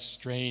by what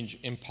strange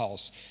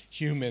impulse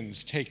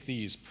humans take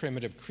these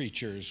primitive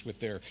creatures with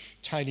their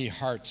tiny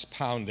hearts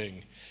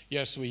pounding.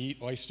 Yes, we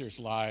eat oysters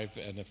live,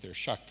 and if they're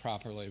shucked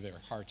properly,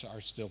 their hearts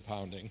are still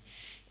pounding,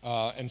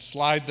 and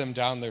slide them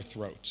down their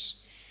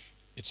throats.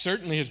 It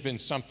certainly has been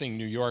something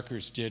New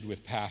Yorkers did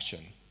with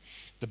passion.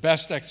 The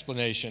best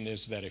explanation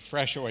is that a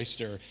fresh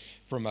oyster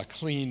from a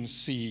clean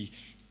sea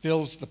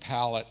fills the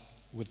palate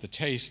with the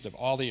taste of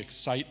all the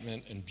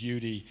excitement and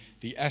beauty,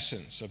 the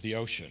essence of the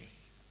ocean.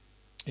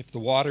 If the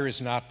water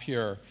is not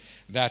pure,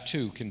 that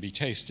too can be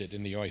tasted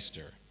in the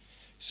oyster.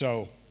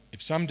 So,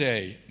 if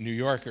someday New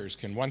Yorkers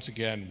can once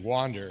again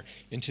wander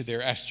into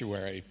their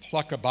estuary,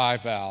 pluck a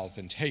bivalve,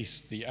 and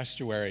taste the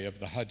estuary of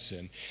the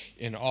Hudson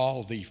in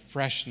all the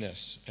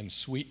freshness and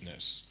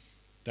sweetness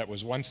that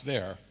was once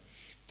there,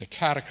 the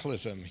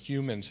cataclysm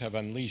humans have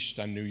unleashed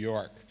on New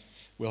York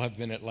will have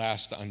been at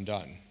last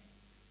undone.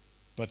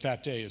 But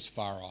that day is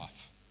far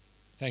off.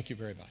 Thank you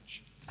very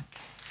much.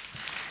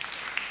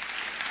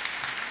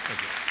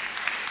 Thank you.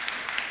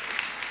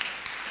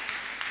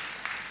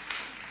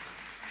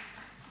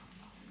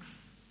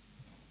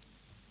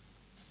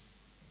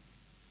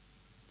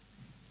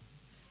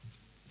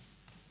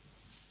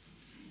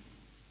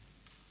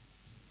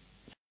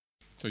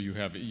 So you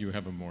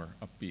have a more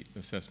upbeat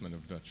assessment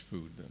of Dutch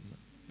food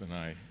than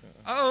I.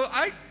 Oh,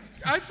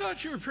 I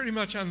thought you were pretty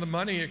much on the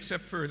money,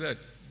 except for that,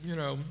 you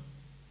know,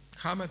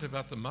 comment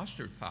about the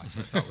mustard pots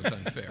I thought was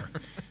unfair.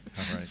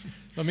 All right.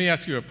 Let me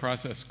ask you a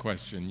process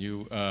question.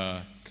 You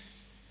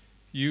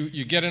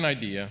get an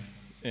idea,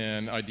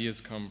 and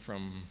ideas come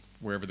from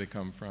wherever they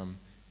come from,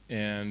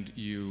 and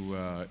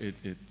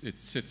it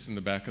sits in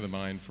the back of the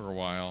mind for a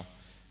while.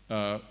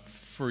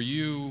 For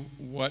you,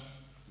 what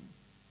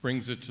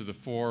brings it to the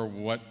fore?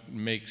 What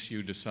makes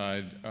you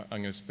decide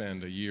I'm going to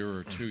spend a year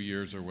or 2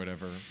 years or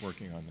whatever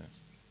working on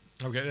this?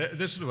 Okay,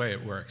 this is the way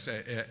it works.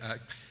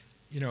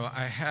 You know,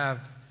 I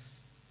have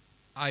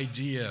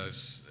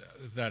ideas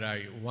that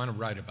I want to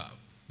write about.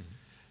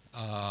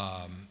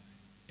 Mm-hmm.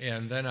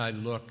 And then I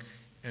look,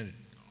 and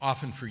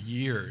often for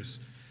years,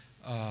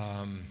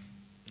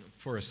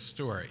 for a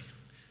story.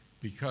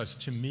 Because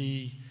to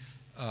me,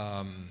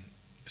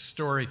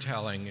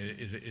 storytelling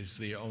is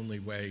the only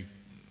way.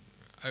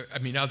 I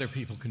mean, other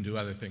people can do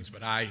other things,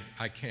 but I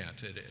can't.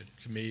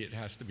 To me, it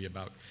has to be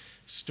about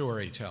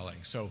storytelling.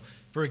 So,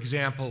 for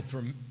example,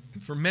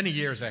 for many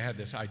years I had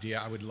this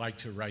idea I would like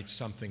to write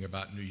something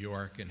about New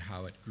York and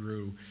how it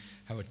grew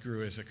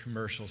as a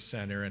commercial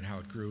center and how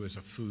it grew as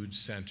a food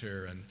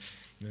center and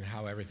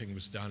how everything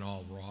was done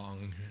all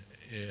wrong.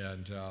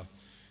 And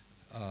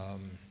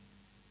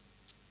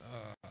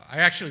I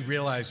actually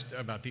realized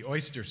about the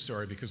oyster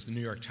story because the New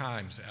York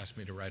Times asked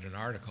me to write an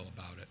article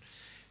about it.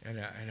 And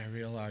I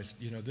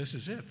realized, you know, this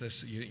is it.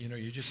 You know,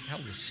 you just tell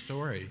the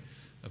story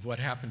of what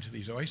happened to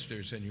these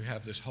oysters, and you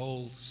have this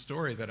whole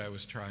story that I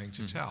was trying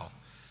to tell.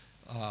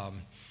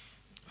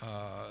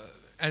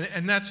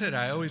 and that's it.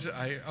 I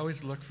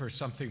always look for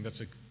something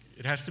that's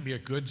it has to be a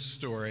good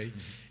story,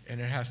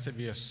 and it has to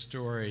be a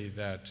story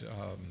that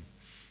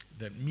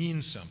that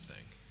means something.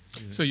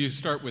 So you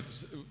start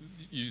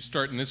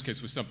in this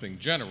case with something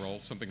general,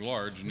 something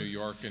large, New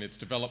York and its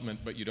development,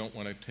 but you don't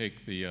want to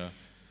take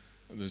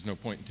there's no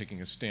point in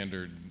taking a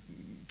standard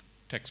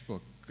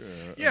textbook.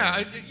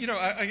 I'll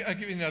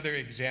give you another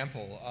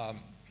example.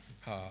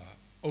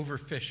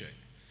 Overfishing.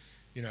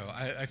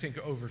 I think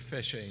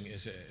overfishing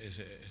is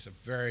a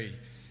very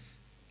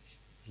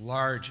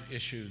large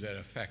issue that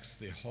affects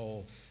the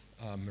whole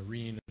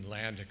marine and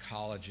land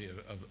ecology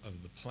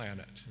of the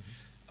planet.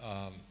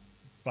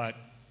 But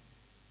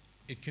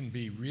it can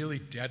be really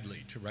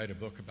deadly to write a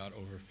book about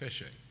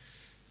overfishing.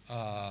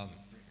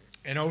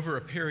 And over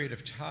a period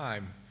of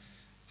time,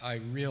 I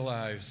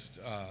realized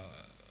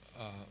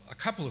a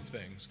couple of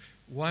things.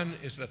 One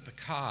is that the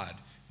cod,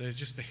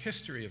 just the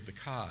history of the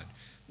cod,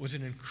 was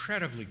an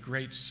incredibly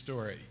great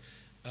story.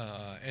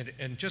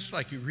 And just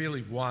like you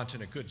really want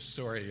in a good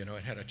story, it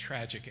had a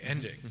tragic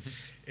ending.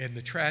 And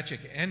the tragic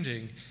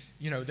ending,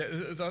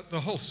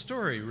 the whole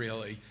story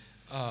really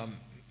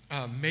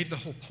made the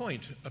whole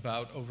point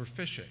about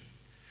overfishing.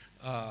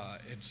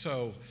 And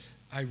so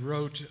I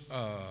wrote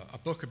a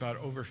book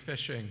about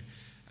overfishing.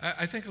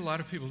 I think a lot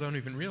of people don't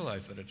even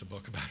realize that it's a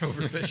book about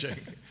overfishing.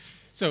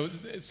 So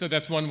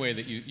that's one way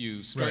that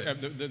you start.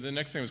 Right. The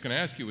next thing I was going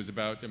to ask you was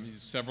about,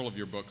 several of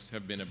your books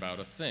have been about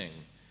a thing,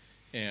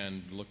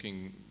 and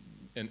looking,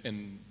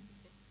 and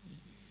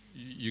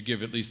you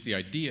give at least the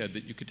idea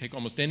that you could take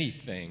almost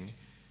anything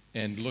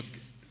and look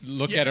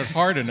at it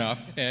hard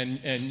enough, and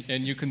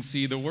you can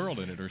see the world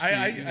in it. Or see,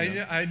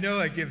 I know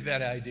I give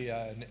that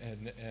idea,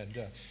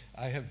 and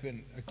I have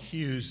been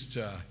accused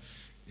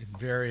in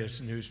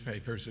various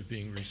newspapers of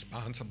being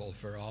responsible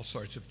for all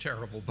sorts of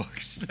terrible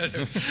books that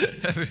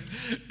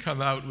have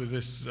come out with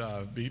this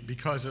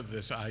because of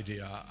this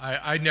idea.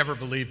 I never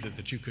believed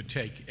that you could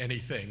take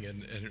anything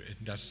and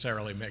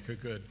necessarily make a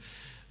good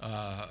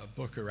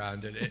book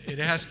around it. It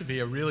has to be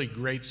a really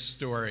great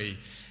story,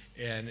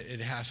 and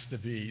there has to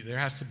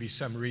be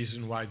some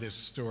reason why this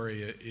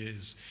story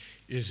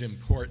is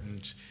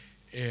important,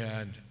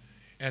 and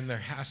there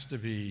has to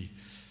be.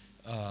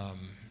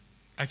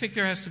 I think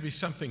there has to be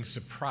something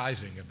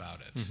surprising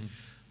about it.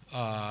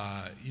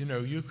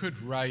 You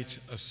could write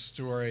a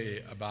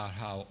story about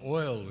how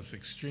oil is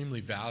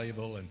extremely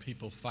valuable and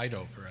people fight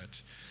over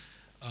it,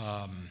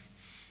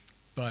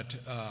 but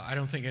I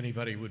don't think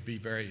anybody would be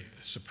very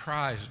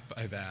surprised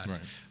by that.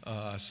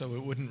 Right. So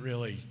it wouldn't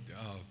really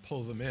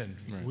pull them in.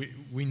 Right.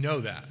 We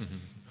know that,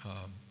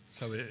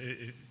 so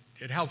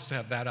it helps to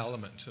have that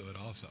element to it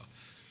also.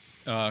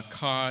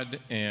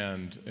 Cod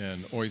and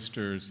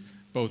oysters.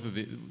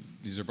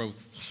 These are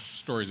both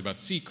stories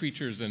about sea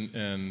creatures,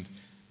 and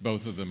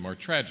both of them are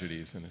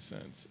tragedies in a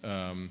sense.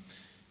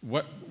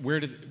 Where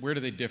do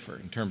they differ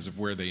in terms of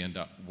where they end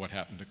up? What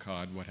happened to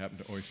cod? What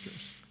happened to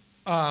oysters?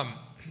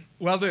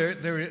 Well,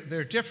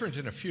 they're different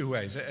in a few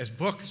ways. As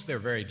books, they're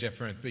very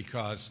different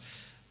because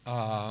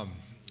the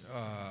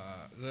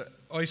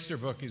oyster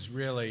book is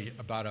really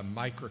about a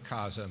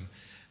microcosm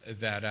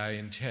that I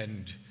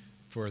intend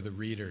for the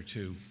reader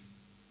to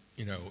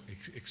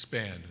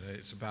expand.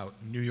 It's about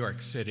New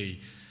York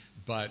City,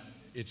 but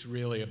it's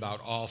really about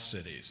all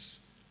cities.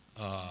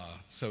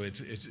 So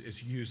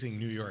it's using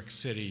New York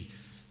City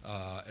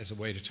as a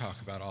way to talk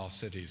about all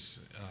cities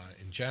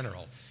in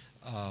general.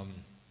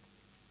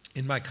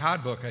 In my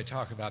cod book, I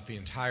talk about the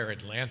entire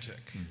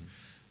Atlantic.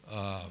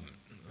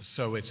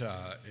 So it's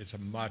a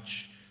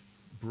much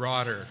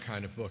broader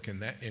kind of book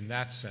in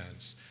that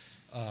sense.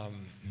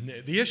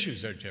 The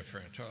issues are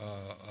different,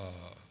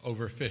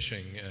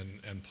 overfishing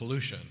and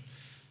pollution.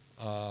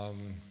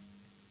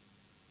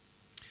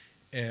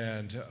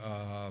 And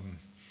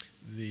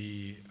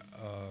the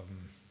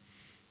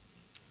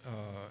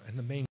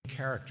main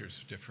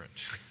characters are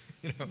different.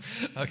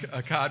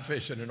 A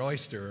codfish and an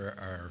oyster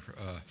are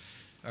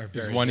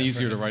very Is one different.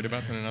 Easier to write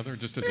about than another,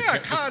 just as a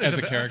character? Cod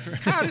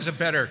is a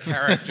better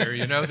character.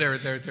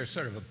 They're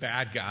sort of a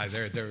bad guy.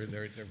 They're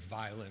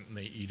violent and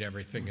they eat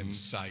everything in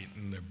sight,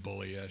 and they're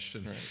bullyish.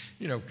 And right.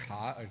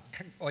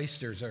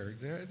 Oysters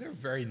they're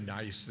very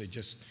nice.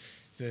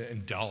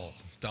 And dull.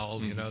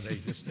 They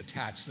just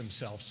attach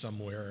themselves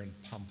somewhere and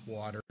pump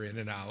water in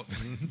and out.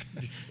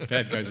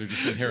 Bad guys are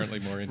just inherently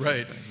more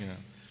interesting.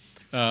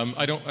 Right.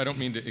 I don't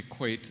mean to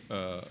equate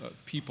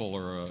people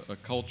or a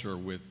culture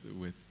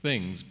with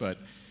things, but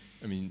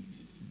I mean,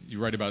 you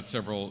write about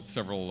several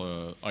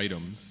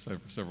items,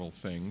 several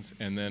things,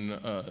 and then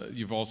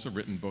you've also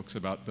written books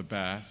about the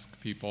Basque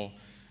people,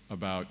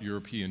 about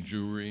European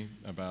Jewry,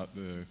 about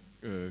the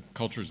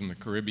cultures in the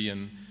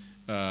Caribbean.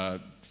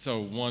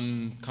 So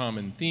one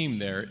common theme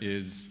there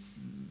is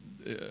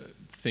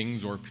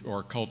things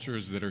or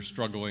cultures that are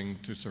struggling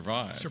to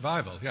survive.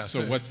 Survival, yeah.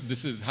 So where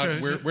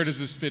does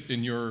this fit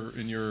in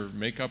your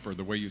makeup or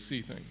the way you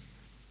see things?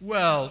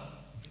 Well,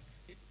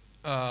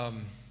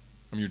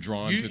 you're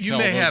drawn to tell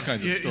those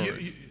kinds of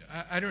stories.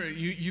 I don't know.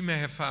 You may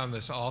have found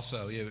this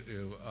also.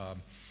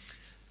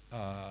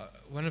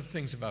 one of the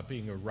things about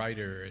being a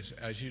writer is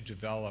as you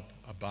develop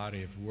a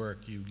body of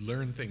work, you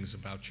learn things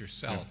about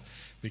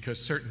yourself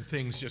because certain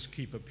things just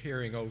keep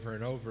appearing over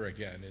and over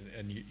again,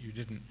 and you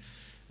didn't.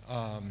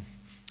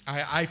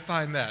 I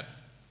find that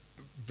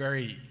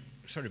very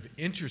sort of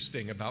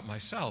interesting about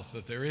myself,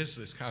 that there is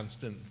this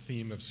constant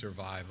theme of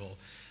survival.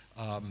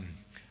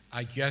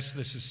 I guess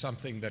this is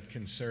something that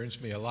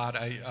concerns me a lot.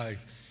 I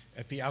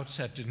at the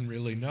outset didn't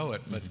really know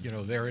it, but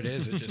there it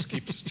is. It just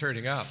keeps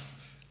turning up.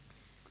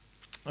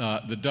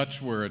 The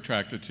Dutch were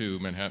attracted to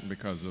Manhattan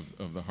because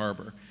of the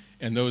harbor,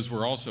 and those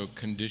were also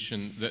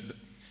conditioned. That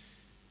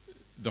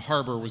the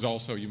harbor was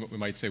also, we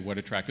might say, what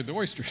attracted the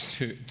oysters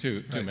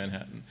to right.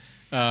 Manhattan.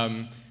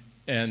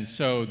 And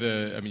so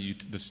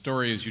the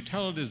story as you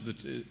tell it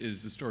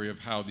is the story of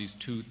how these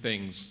two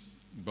things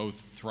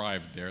both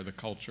thrived there: the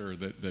culture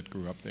that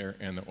grew up there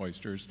and the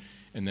oysters,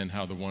 and then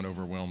how the one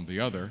overwhelmed the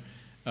other.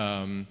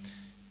 And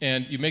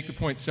you make the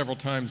point several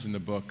times in the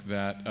book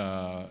that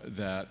I'm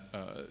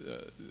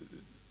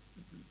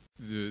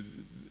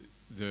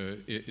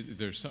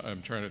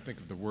trying to think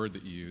of the word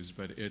that you use,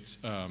 but it's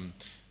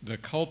the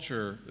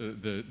culture,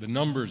 the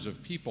numbers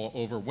of people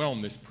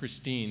overwhelm this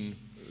pristine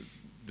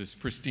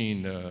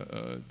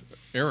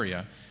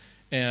area.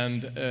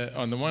 And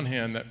on the one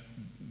hand,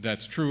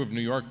 that's true of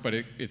New York, but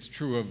it's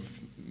true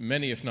of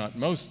many, if not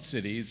most,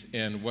 cities.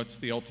 And what's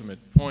the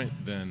ultimate point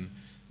then?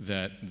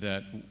 That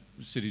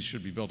cities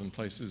should be built in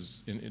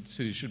places,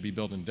 cities should be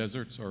built in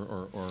deserts,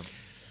 or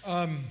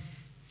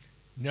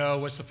no,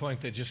 what's the point?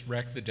 They just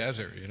wreck the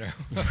desert,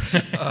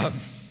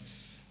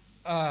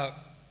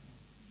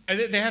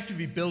 They have to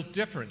be built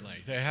differently.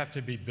 They have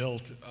to be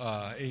built.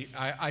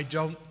 I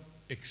don't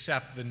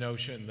accept the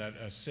notion that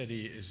a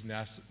city is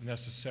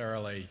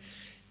necessarily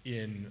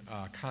in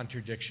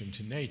contradiction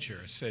to nature.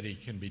 A city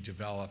can be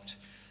developed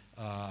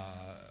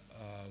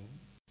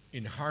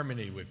in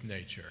harmony with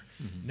nature.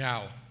 Mm-hmm.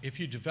 Now, if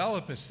you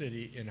develop a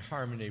city in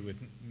harmony with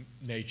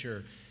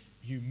nature,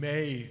 you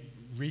may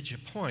reach a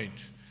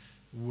point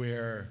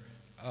where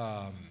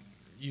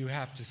you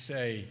have to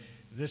say,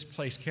 this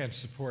place can't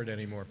support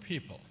any more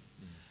people.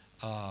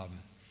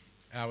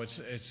 Now,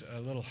 it's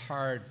a little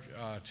hard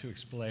to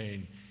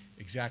explain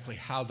exactly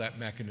how that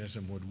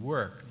mechanism would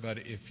work, but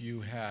if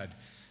you had,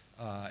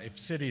 if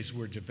cities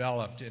were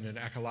developed in an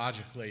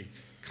ecologically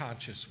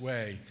conscious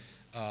way,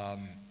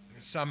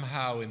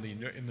 somehow in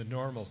the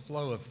normal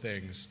flow of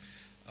things,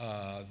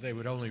 they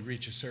would only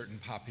reach a certain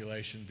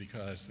population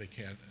because they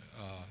can't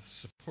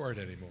support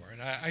anymore.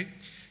 And I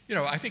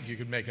think you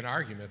could make an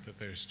argument that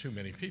there's too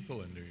many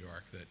people in New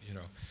York, that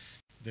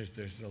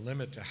there's a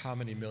limit to how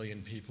many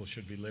million people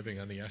should be living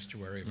on the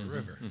estuary of a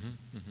river.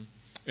 Mm-hmm, mm-hmm.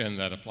 And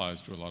that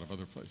applies to a lot of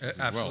other places as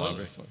absolutely. Well,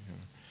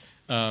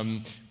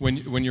 obviously.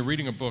 When you're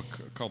reading a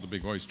book called The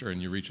Big Oyster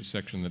and you reach a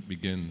section that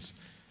begins,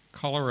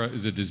 cholera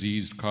is a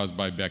disease caused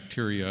by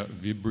bacteria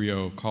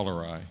Vibrio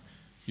cholerae,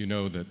 you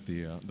know that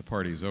the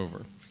party's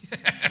over.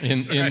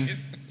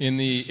 In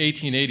the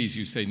 1880s,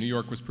 you say New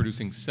York was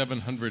producing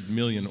 700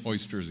 million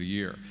oysters a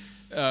year.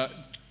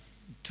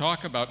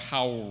 Talk about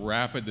how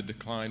rapid the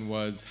decline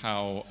was,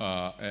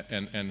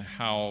 and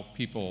how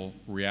people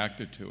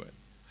reacted to it.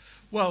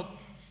 Well,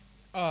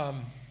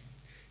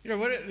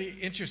 the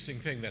interesting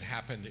thing that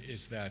happened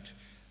is that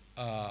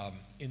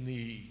in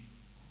the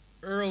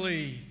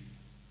early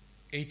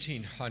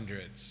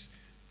 1800s,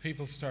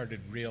 people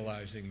started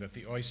realizing that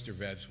the oyster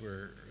beds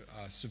were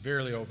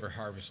severely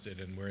over-harvested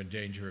and were in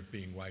danger of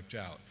being wiped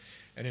out.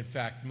 And in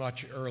fact,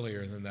 much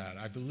earlier than that,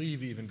 I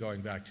believe even going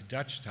back to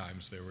Dutch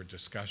times, there were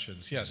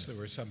discussions. Yes, there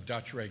were some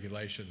Dutch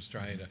regulations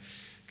trying to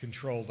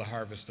control the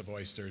harvest of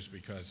oysters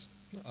because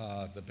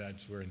the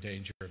beds were in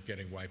danger of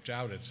getting wiped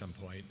out at some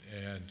point.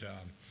 And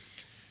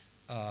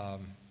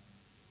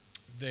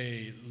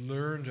they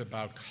learned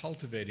about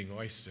cultivating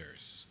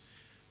oysters.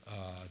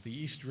 The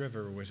East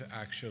River was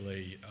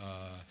actually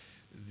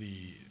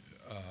the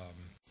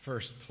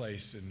first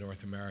place in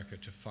North America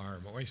to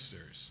farm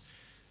oysters.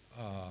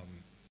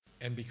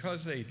 And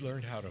because they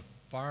learned how to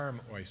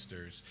farm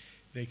oysters,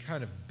 they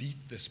kind of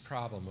beat this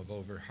problem of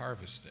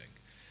over-harvesting.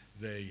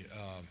 They,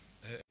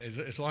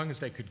 as long as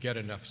they could get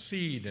enough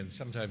seed, and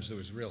sometimes there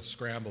was a real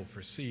scramble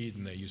for seed,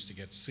 and they used to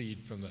get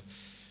seed from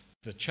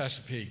the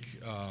Chesapeake.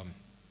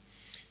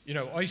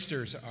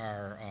 Oysters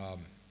are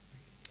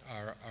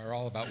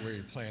all about where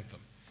you plant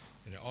them.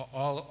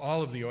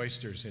 All of the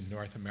oysters in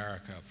North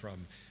America,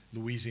 from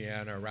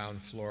Louisiana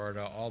around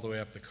Florida all the way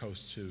up the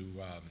coast to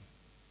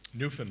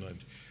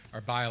Newfoundland,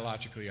 are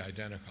biologically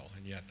identical,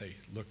 and yet they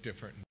look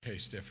different and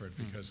taste different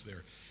because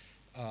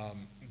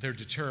they're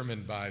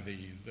determined by the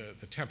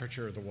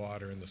temperature of the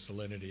water and the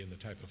salinity and the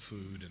type of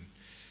food and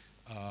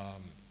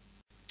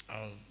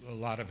a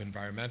lot of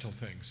environmental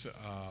things.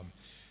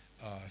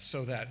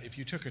 So that if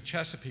you took a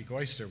Chesapeake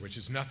oyster, which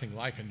is nothing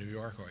like a New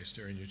York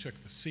oyster, and you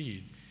took the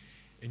seed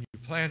and you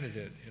planted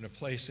it in a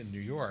place in New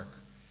York,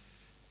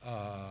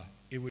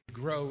 it would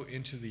grow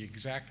into the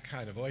exact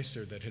kind of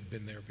oyster that had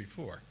been there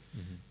before,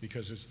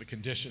 because it's the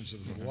conditions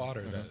of the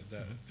water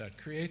that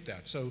create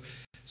that.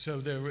 So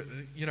there,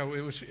 you know,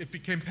 it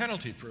became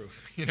penalty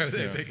proof. You know,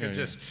 they could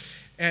just,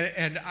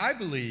 and I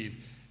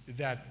believe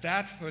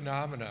that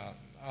phenomena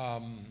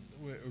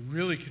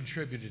really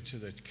contributed to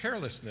the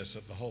carelessness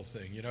of the whole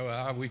thing. You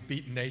know, we've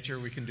beaten nature,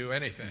 we can do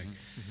anything.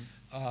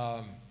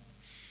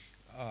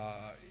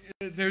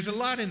 There's a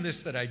lot in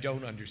this that I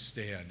don't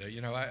understand. You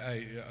know,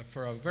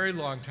 for a very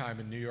long time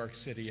in New York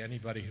City,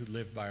 anybody who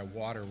lived by a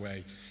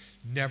waterway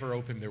never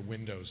opened their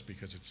windows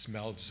because it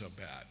smelled so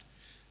bad.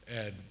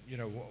 And, you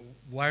know,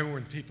 why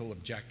weren't people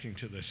objecting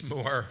to this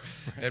more?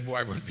 Right. And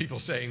why weren't people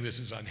saying this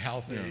is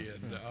unhealthy?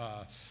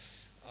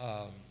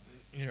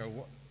 You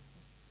know,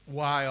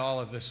 why all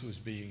of this was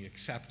being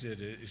accepted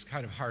is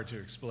kind of hard to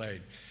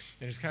explain.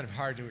 And it's kind of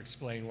hard to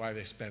explain why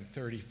they spent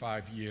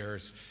 35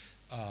 years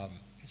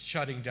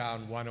shutting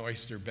down one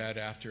oyster bed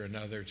after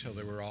another till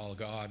they were all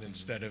gone,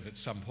 instead of at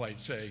some point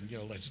saying, you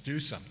know, let's do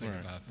something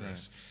about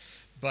this.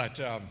 But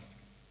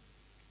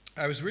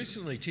I was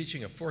recently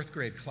teaching a 4th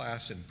grade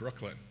class in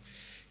Brooklyn,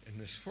 and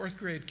this 4th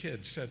grade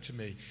kid said to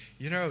me,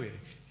 you know,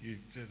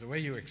 the way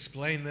you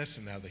explain this,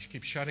 and now they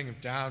keep shutting them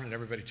down and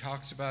everybody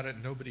talks about it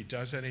and nobody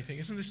does anything,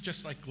 isn't this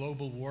just like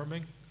global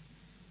warming?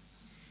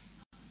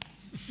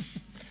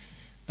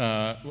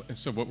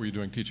 So what were you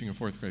doing teaching a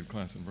 4th grade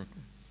class in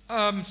Brooklyn?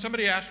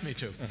 Somebody asked me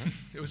to.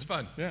 It was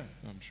fun. Yeah,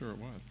 I'm sure it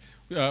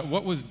was.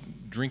 What was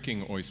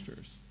drinking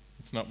oysters?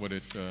 It's not what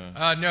it...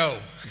 no.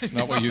 It's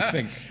not what you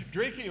think.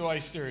 Drinking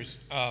oysters,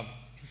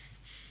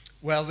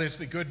 well, there's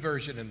the good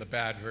version and the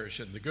bad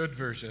version. The good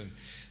version,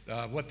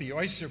 what the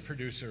oyster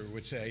producer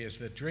would say is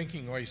that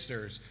drinking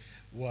oysters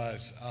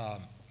was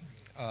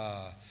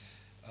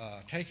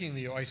taking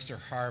the oyster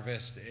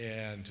harvest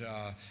and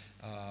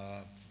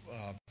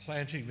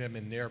planting them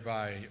in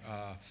nearby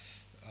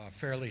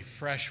fairly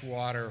fresh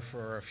water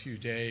for a few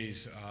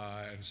days,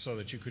 and so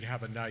that you could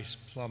have a nice,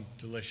 plump,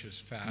 delicious,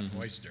 fat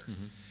oyster.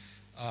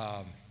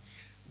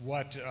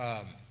 What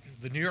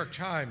the New York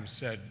Times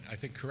said, I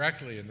think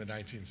correctly in the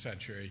 19th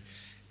century,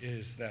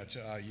 is that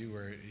you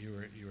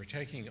were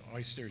taking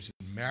oysters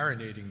and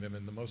marinating them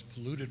in the most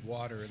polluted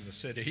water in the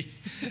city,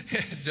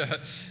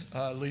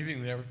 and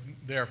leaving them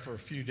there for a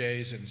few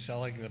days and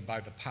selling them by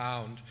the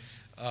pound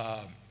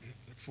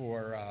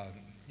for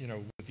you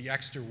know, with the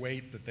extra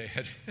weight that they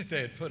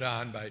had put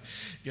on by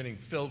getting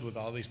filled with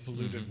all these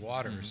polluted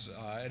waters,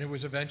 and it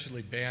was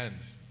eventually banned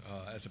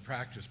as a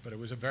practice, but it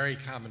was a very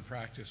common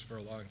practice for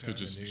a long time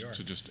in New York.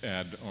 To just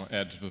add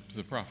to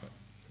the profit,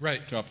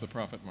 right? To up the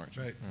profit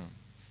margin, right?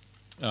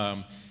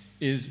 Yeah.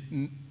 Is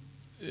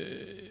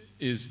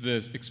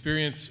the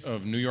experience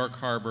of New York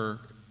Harbor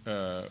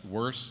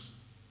worse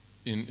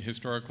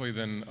historically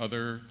than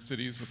other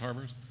cities with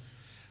harbors?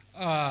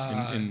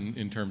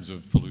 In terms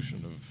of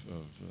pollution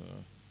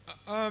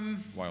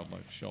of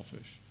wildlife,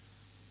 shellfish?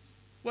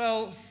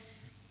 Well,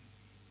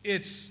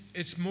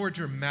 it's more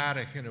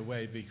dramatic in a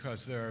way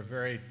because there are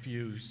very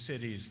few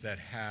cities that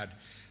had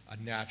a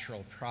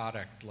natural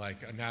product,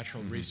 like a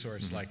natural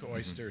resource like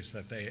oysters,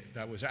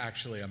 that was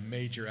actually a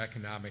major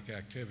economic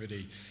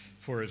activity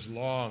for as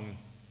long,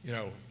 you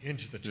know,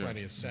 into the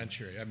 20th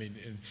century. I mean,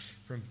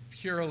 from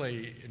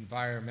purely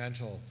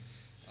environmental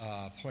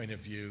point of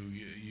view,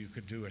 you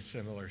could do a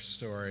similar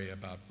story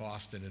about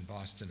Boston and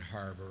Boston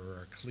Harbor,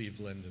 or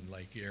Cleveland and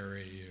Lake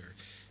Erie, or,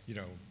 you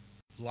know,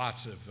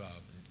 lots of,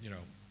 you know,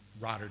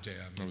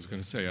 Rotterdam. I was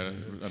going to say, I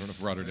don't know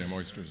if Rotterdam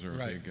oysters are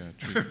a big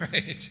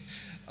treat.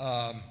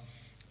 Right.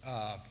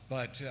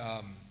 But,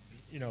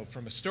 you know,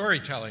 from a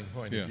storytelling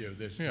point of view,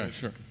 there's...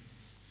 Sure.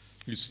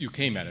 You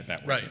came at it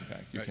that way, right. In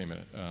fact. You came at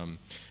it.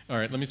 All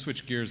right, let me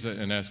switch gears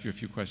and ask you a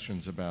few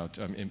questions about...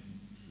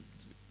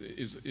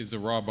 Is a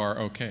raw bar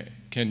okay?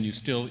 Can you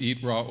still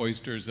eat raw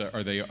oysters?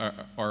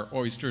 Are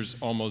oysters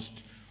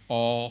almost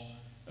all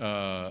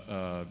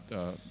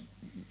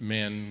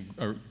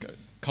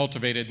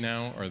cultivated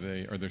now? Are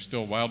there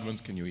still wild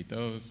ones? Can you eat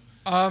those?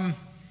 I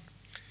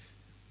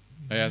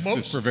ask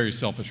this for very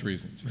selfish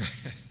reasons.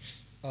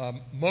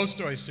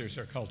 Most oysters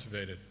are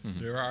cultivated.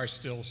 There are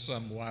still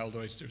some wild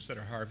oysters that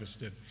are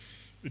harvested.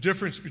 The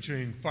difference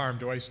between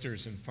farmed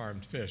oysters and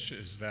farmed fish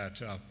is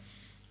that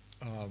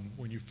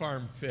when you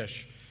farm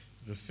fish,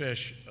 the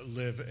fish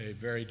live a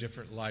very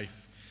different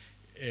life,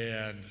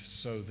 and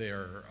so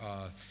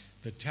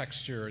the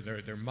texture,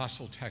 their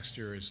muscle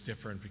texture is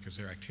different because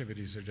their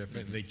activities are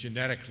different. And they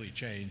genetically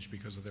change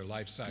because of their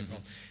life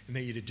cycle, and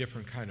they eat a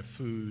different kind of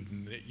food,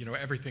 and you know,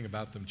 everything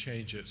about them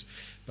changes.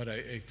 But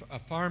a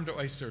farmed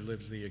oyster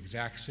lives the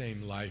exact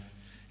same life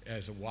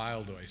as a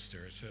wild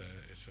oyster. It's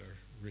a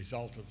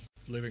result of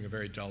living a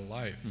very dull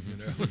life, you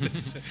know.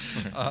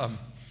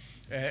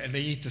 And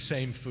they eat the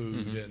same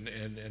food,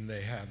 and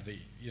they have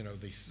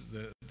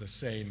the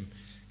same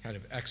kind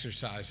of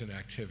exercise and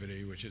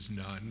activity, which is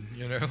none,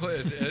 you know.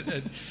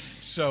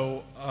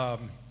 So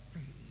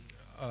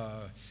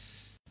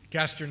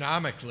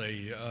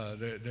gastronomically,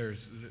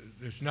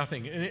 there's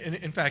nothing.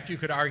 In fact, you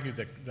could argue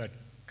that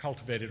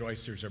cultivated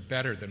oysters are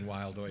better than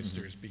wild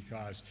oysters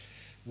because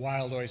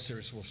wild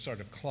oysters will sort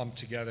of clump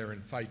together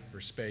and fight for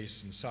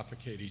space and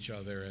suffocate each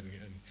other, and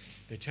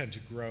they tend to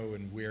grow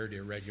in weird,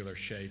 irregular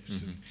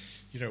shapes. And,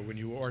 you know, when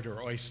you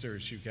order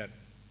oysters, you get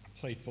a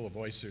plate full of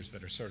oysters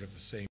that are sort of the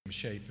same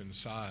shape and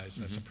size.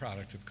 That's a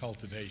product of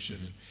cultivation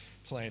and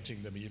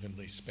planting them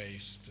evenly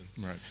spaced. And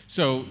right.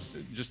 So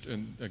just,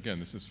 and again,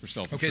 this is for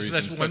selfish reasons.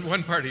 Okay, so that's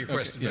one part of your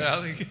question.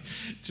 Yeah.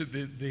 But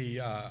to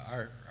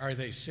are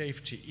they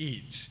safe to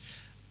eat?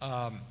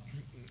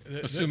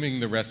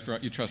 Assuming the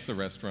restaurant, you trust the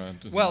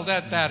restaurant. Well,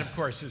 that of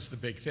course is the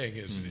big thing.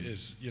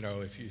 Is you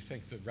know, if you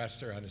think the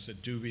restaurant is a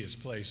dubious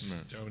place,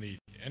 don't eat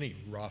any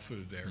raw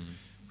food there.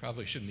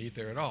 Probably shouldn't eat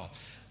there at all.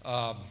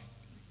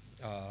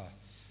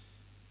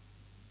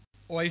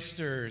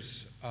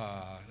 Oysters,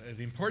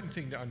 the important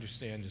thing to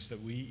understand is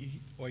that we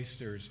eat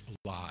oysters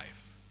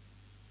alive.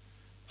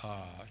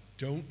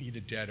 Don't eat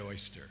a dead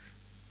oyster.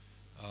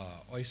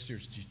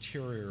 Oysters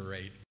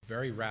deteriorate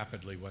very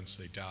rapidly once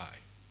they die.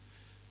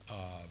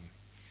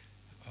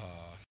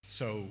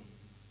 So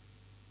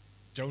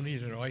don't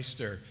eat an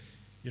oyster.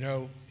 You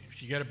know,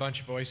 if you get a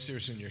bunch of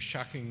oysters and you're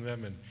shucking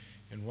them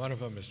and one of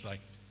them is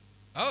like,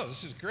 oh,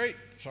 this is great,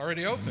 it's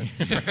already open.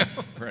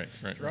 Right.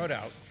 Throw it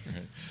out.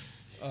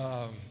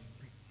 Right.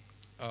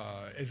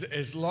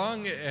 As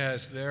long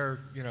as they're,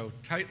 you know,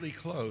 tightly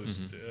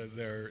closed,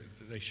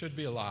 they should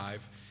be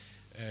alive.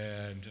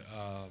 And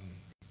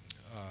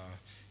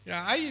you know,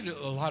 I eat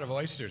a lot of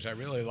oysters. I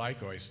really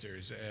like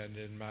oysters, and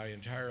in my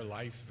entire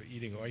life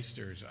eating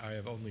oysters, I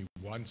have only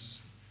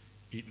once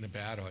eaten a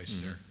bad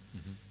oyster.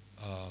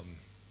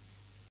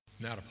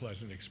 Not a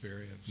pleasant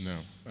experience. No.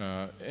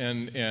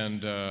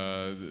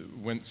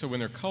 When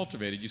they're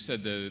cultivated, you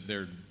said that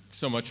they're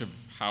so much of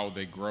how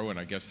they grow and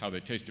I guess how they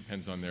taste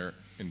depends on their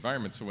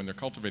environment. So when they're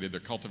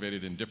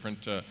cultivated in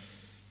different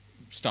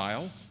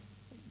styles.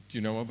 Do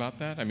you know about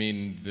that? I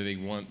mean, do they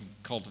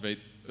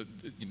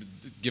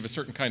give a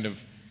certain kind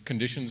of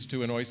conditions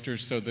to an oyster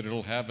so that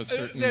it'll have a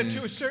certain...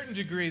 To a certain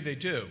degree they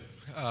do.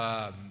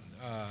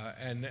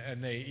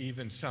 And they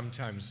even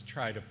sometimes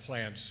try to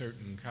plant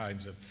certain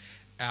kinds of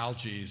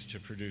algae to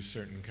produce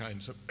certain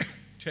kinds of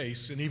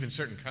tastes and even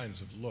certain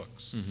kinds of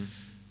looks.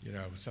 You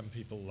know, some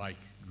people like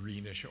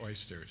greenish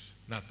oysters,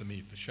 not the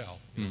meat, the shell,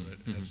 you know, that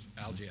has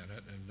algae in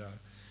it.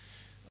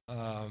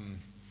 And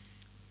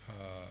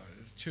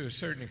to a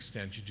certain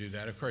extent you do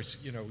that. Of course,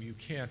 you know, you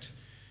can't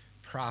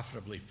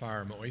profitably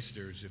farm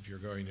oysters if you're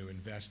going to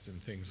invest in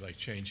things like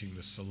changing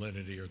the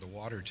salinity or the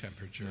water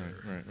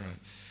temperature. Right.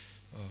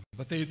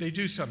 But they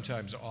do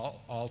sometimes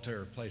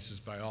alter places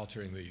by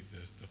altering the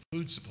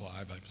food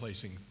supply by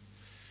placing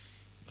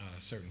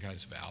certain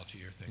kinds of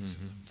algae or things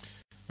in them.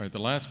 All right, the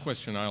last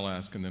question I'll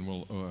ask, and then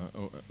we'll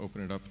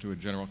open it up to a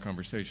general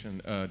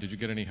conversation. Did you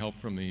get any help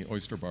from the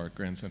oyster bar at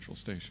Grand Central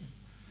Station?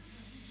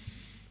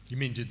 You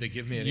mean, did they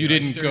give me any You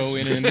didn't oysters? go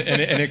in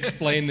and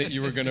explain that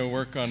you were going to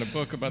work on a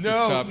book about this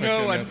topic?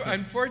 No,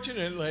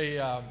 unfortunately,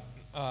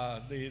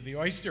 the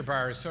oyster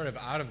bar is sort of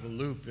out of the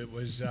loop. It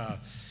was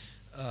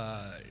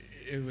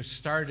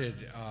started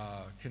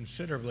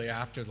considerably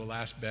after the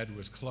last bed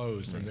was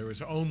closed, and there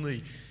was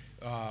only,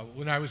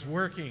 when I was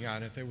working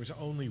on it, there was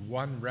only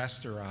one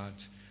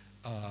restaurant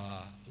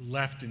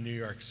left in New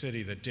York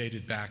City that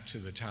dated back to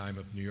the time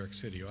of New York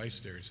City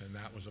oysters, and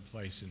that was a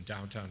place in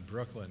downtown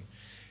Brooklyn.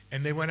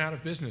 And they went out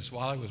of business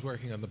while I was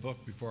working on the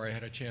book before I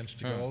had a chance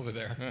to go over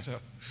there. So.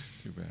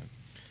 Too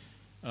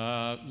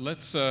bad.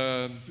 Let's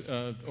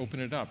open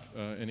it up.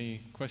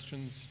 Any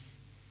questions?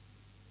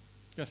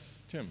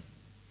 Yes, Tim.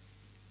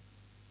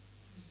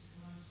 Mr.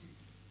 Kurlansky,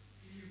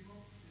 in your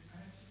book,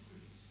 I have two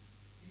quickies.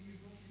 In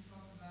your book, you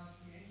talk about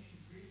the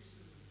ancient Greeks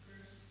that were the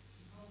first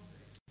to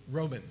cultivate.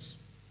 Romans.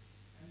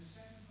 And the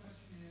second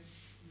question is,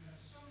 you have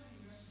so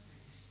many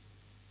recipes.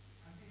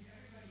 I think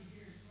everybody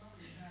here has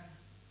probably had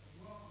a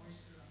raw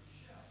oyster on the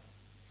shelf.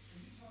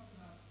 And you talk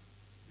about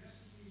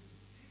recipes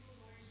with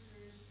pickled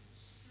oysters,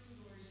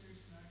 stewed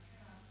oysters, and I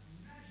cannot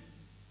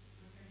imagine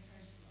what they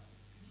taste like.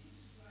 Can you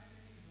describe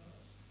any of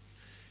those?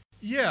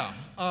 Yeah.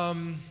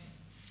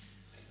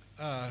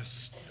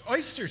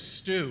 Oyster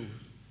stew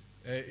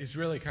is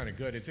really kind of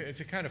good. It's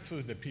a kind of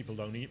food that people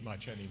don't eat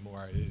much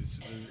anymore.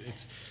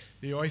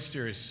 The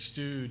oyster is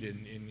stewed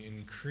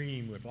in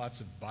cream with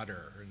lots of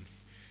butter, and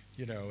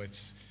you know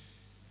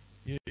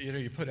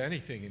you put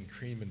anything in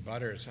cream and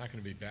butter, it's not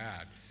going to be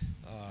bad,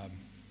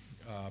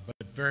 but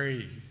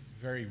very,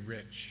 very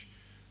rich.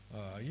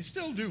 You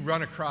still do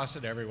run across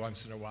it every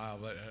once in a while,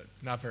 but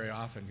not very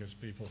often because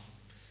people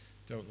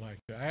don't like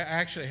it. I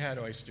actually had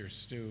oyster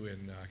stew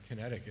in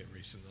Connecticut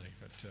recently,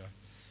 but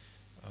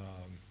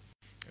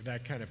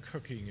that kind of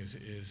cooking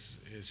is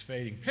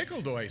fading.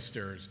 Pickled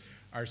oysters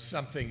are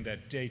something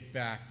that date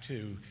back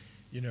to,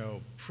 you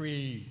know,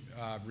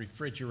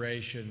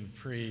 pre-refrigeration,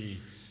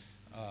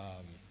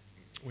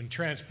 when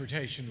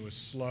transportation was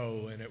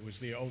slow and it was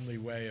the only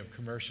way of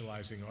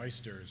commercializing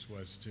oysters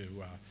was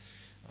to,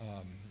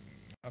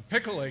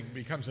 pickling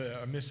becomes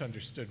a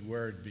misunderstood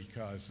word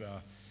because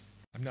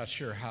I'm not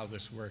sure how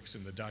this works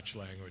in the Dutch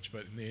language,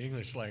 but in the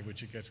English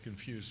language it gets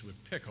confused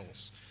with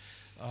pickles.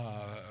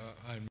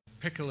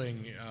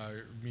 pickling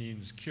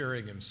means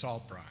curing in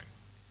salt brine.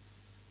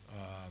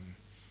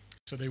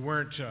 So they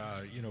weren't,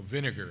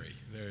 vinegary.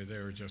 They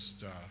were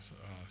just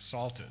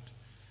salted.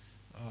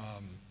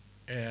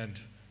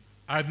 And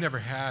I've never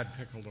had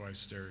pickled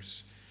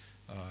oysters.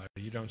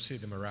 You don't see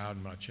them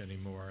around much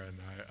anymore, and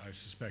I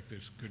suspect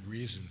there's good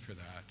reason for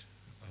that.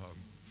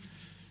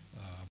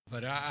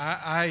 But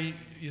I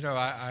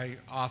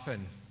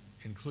often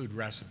include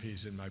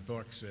recipes in my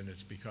books, and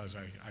it's because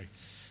I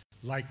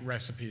like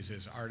recipes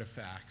as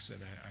artifacts,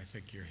 and I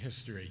think your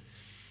history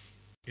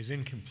is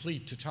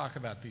incomplete to talk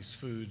about these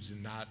foods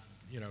and not,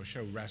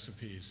 show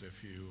recipes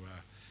if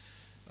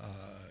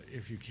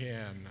you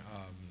can.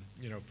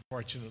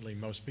 Fortunately,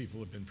 most people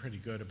have been pretty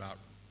good about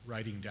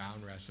writing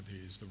down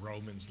recipes. The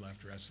Romans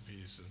left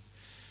recipes,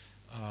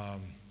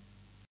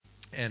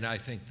 and I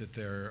think that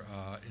they're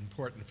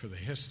important for the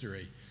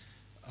history.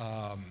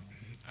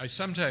 I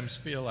sometimes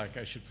feel like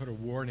I should put a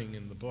warning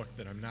in the book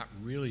that I'm not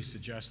really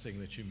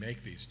suggesting that you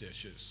make these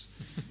dishes.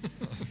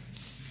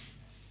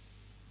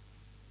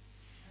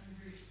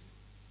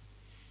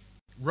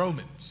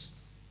 Romans.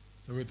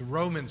 The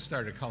Romans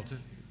started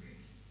cultivating.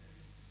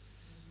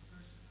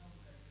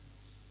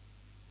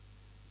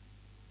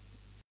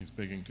 He's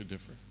begging to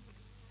differ.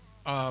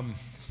 I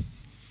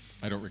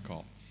don't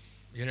recall.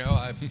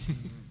 I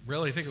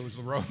really think it was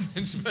the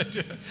Romans,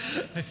 but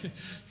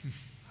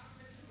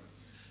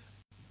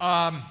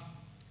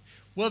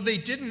well, they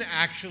didn't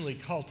actually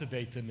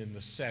cultivate them in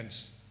the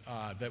sense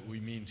that we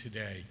mean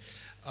today.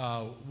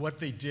 What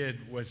they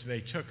did was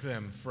they took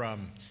them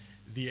from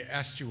the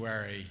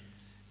estuary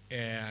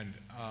and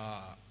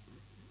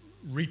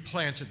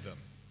replanted them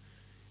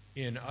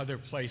in other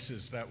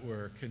places that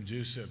were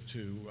conducive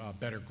to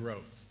better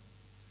growth.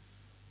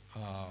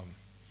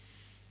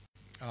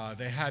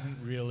 They hadn't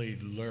really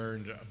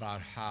learned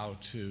about how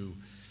to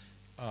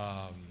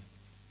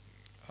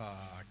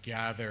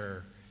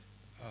gather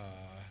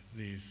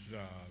these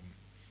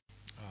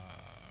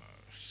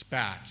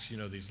spats,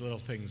 these little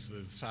things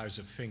the size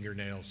of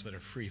fingernails that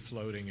are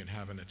free-floating and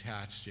haven't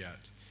attached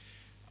yet.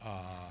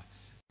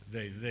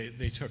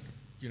 They took,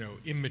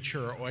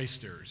 immature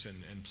oysters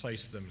and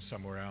placed them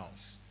somewhere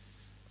else.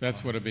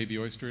 That's what a baby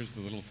oyster is,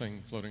 the little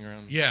thing floating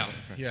around? Yeah,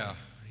 okay.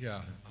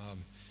 yeah.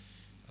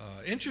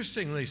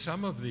 Interestingly,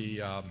 some of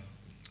the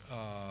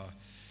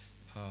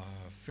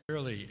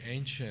fairly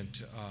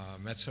ancient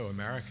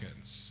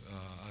Mesoamericans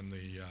on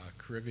the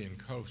Caribbean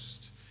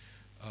coast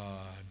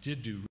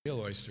did do real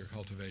oyster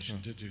cultivation,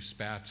 did do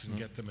spats and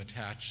get them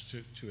attached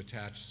to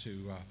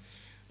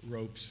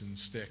ropes and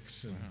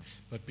sticks. And,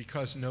 but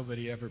because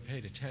nobody ever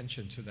paid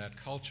attention to that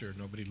culture,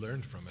 nobody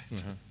learned from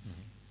it.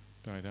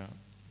 Died out.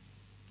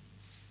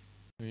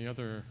 Any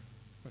other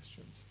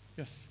questions?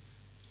 Yes?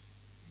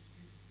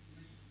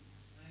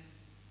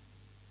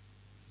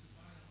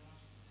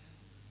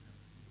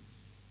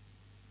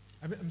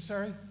 I'm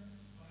sorry?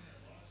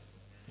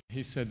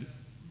 He said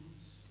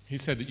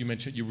that you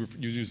mentioned you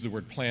used the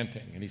word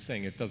planting, and he's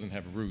saying it doesn't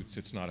have roots.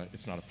 It's not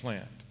a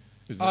plant.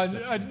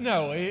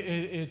 No,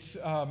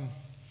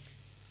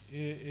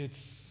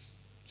 it's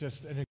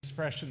just an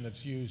expression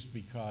that's used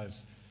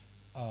because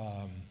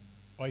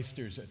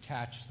oysters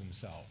attach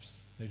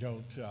themselves. They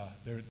don't.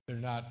 They're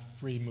not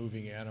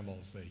free-moving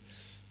animals.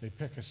 They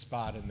pick a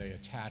spot and they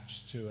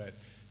attach to it,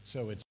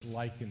 so it's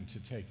likened to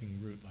taking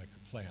root like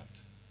a plant.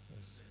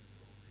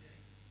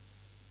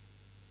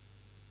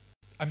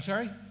 I'm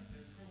sorry?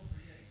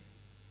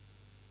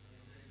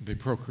 They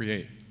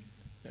procreate.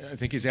 I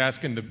think he's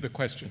asking the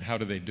question, how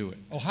do they do it?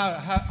 Oh,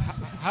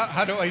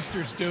 how do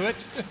oysters do it?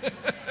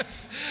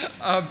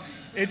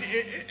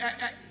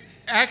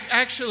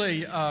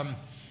 Actually,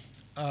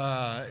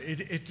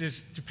 it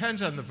just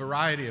depends on the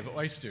variety of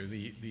oyster.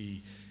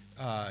 The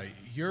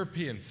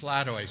European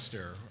flat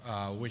oyster,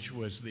 which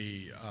was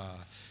the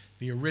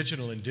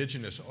original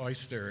indigenous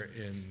oyster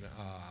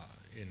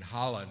in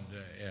Holland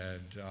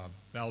and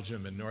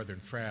Belgium and northern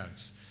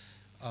France,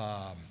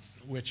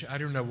 which I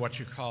don't know what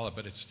you call it,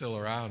 but it's still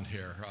around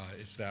here.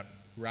 It's that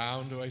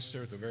round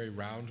oyster, the very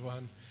round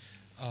one.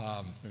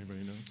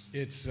 Anybody know?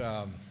 It's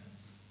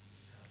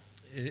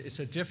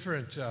a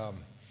different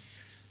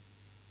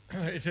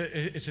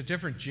it's a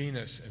different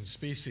genus and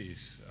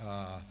species.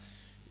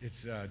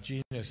 It's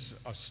genus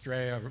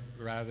Ostrea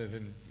rather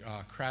than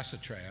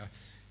Crassatrea,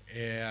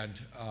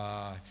 and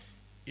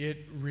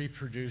it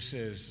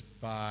reproduces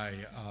by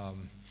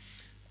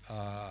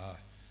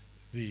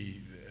the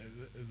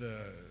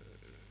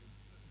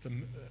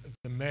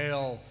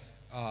male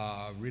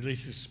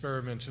releases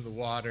sperm into the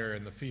water,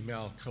 and the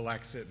female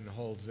collects it and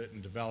holds it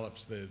and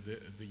develops the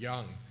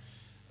young.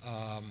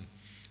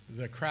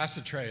 The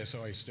Crassatreus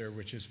oyster,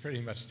 which is pretty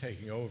much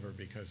taking over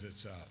because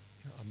it's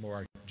a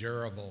more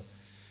durable.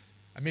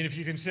 I mean, if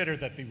you consider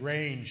that the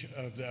range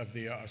of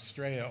the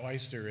Ostrea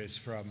oyster is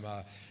from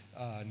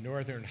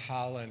northern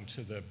Holland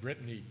to the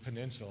Brittany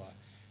Peninsula,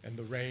 and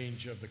the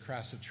range of the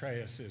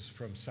Crassatreus is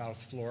from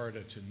South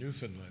Florida to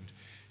Newfoundland,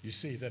 you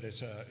see that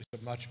it's a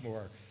much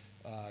more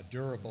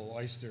durable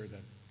oyster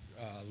that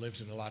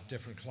lives in a lot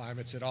different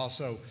climates. It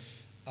also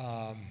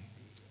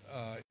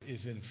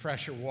is in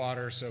fresher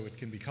water, so it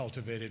can be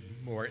cultivated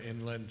more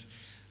inland.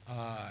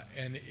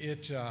 And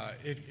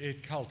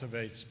it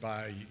cultivates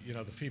by,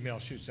 the female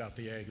shoots out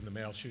the egg and the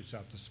male shoots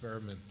out the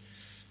sperm, and,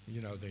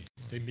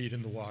 they meet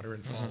in the water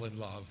and fall in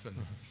love. And,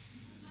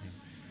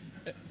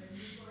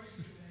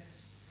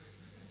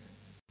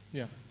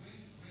 yeah.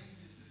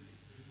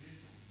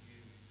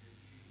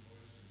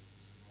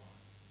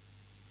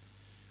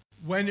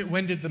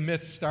 When did the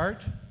myth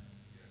start?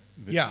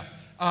 Yeah.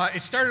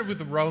 It started with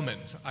the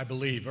Romans, I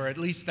believe, or at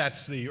least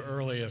that's the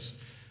earliest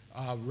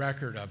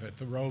record of it.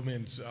 The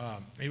Romans,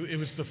 it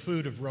was the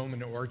food of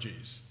Roman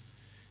orgies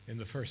in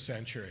the 1st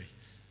century.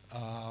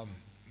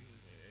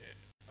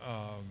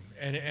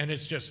 And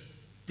it's just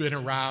been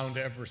around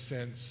ever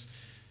since,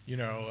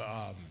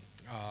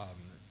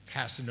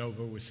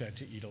 Casanova was said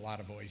to eat a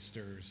lot of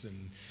oysters,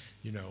 and,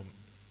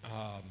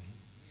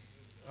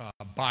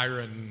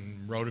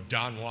 Byron wrote of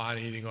Don Juan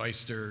eating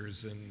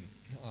oysters, and,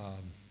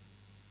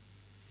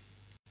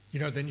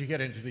 then you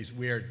get into these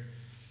weird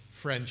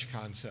French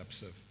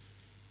concepts of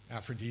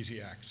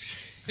aphrodisiacs.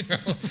 It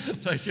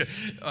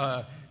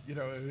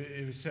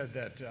was said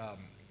that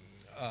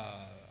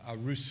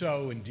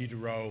Rousseau and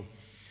Diderot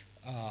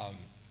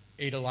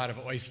ate a lot of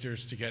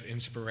oysters to get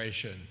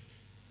inspiration.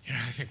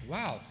 I think,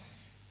 wow,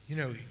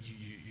 you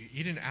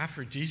eat an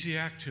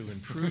aphrodisiac to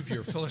improve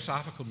your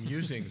philosophical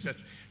musings.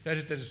 That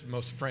is the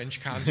most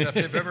French concept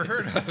I've ever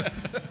heard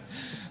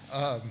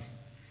of.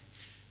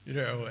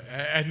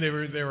 And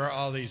there were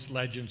all these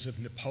legends of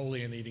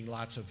Napoleon eating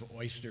lots of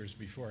oysters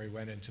before he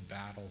went into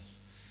battle.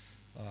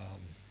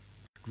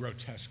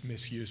 Grotesque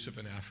misuse of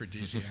an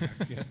aphrodisiac.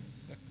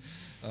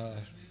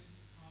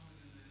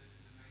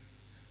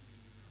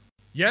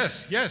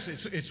 Yes,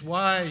 it's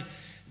why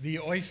the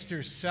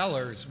oyster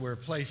cellars were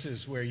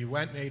places where you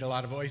went and ate a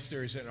lot of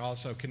oysters and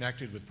also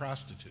connected with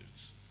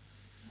prostitutes.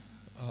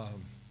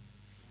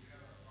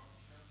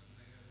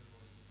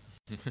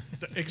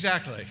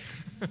 Exactly.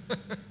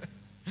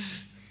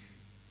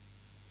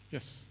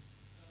 Yes.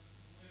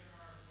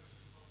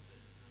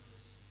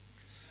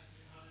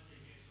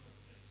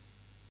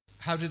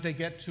 How did they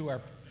get to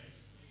our?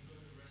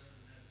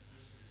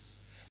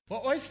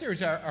 Well,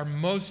 oysters are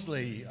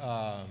mostly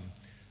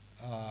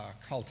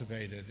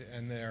cultivated,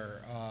 and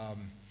they're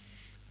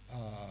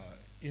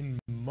in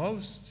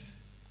most,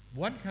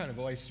 one kind of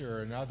oyster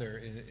or another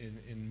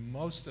in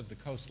most of the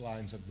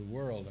coastlines of the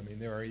world. I mean,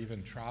 there are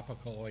even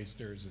tropical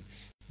oysters and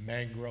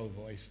mangrove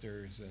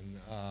oysters, and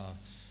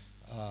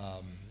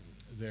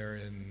they're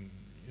in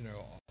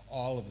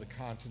all of the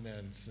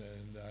continents,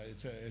 and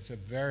it's a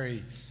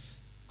very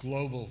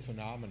global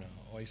phenomenon.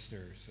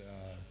 Oysters.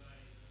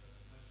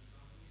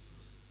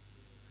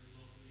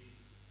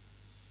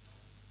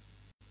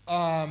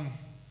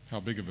 How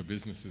big of a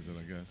business is it,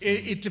 I guess?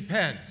 It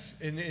depends.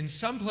 In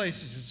some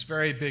places, it's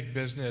very big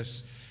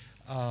business.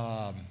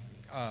 I'm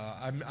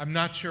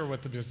not sure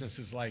what the business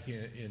is like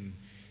in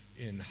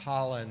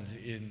Holland.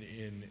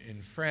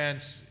 In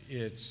France,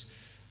 it's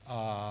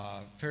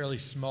fairly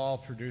small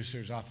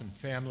producers, often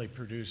family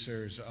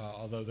producers,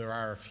 although there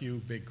are a few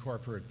big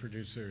corporate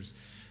producers,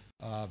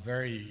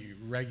 very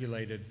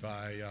regulated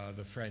by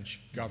the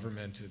French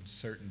government in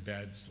certain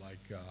beds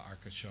like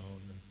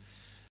Arcachon.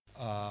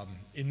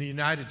 In the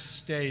United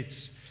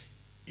States,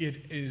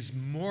 it is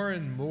more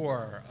and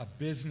more a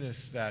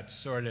business that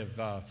sort of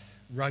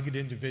rugged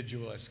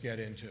individualists get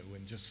into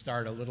and just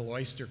start a little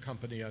oyster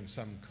company on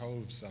some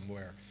cove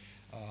somewhere,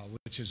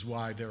 which is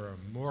why there are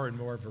more and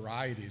more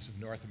varieties of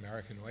North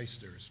American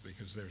oysters,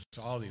 because there's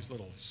all these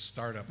little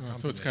startup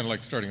companies. So it's kind of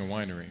like starting a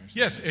winery or something.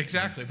 Yes,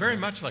 exactly. Very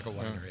much like a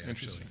winery,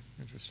 interesting.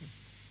 actually. Interesting.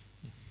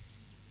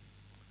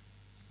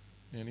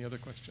 Any other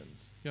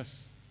questions?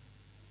 Yes.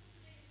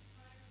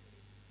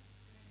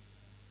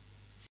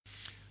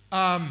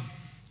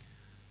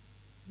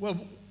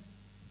 Well,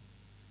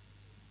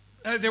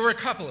 there were a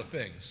couple of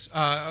things.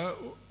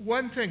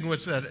 One thing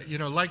was that,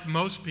 like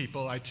most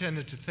people, I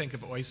tended to think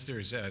of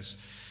oysters as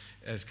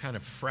kind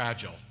of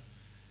fragile,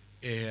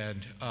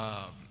 and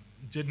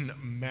didn't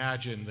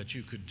imagine that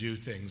you could do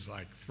things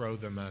like throw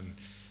them on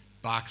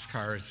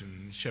boxcars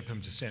and ship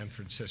them to San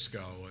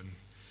Francisco and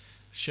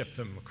ship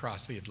them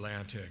across the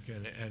Atlantic.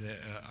 And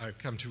I've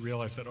come to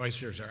realize that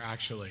oysters are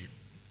actually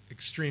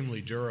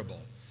extremely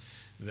durable,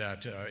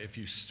 that if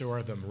you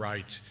store them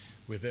right,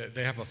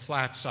 they have a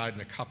flat side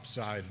and a cup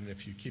side, and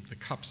if you keep the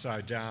cup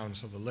side down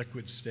so the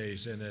liquid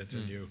stays in it,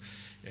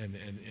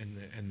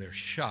 and they're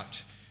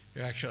shut,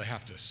 you actually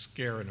have to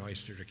scare an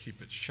oyster to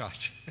keep it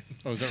shut.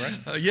 Oh, is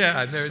that right?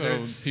 Yeah.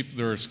 So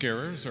there are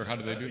scarers, or how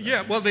do they do that?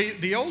 Yeah, well,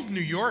 the old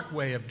New York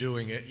way of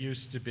doing it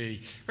used to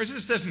be, of course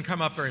this doesn't come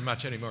up very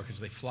much anymore because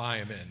they fly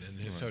them in, and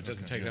right, so it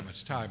doesn't take that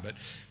much time, but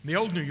the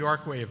old New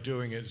York way of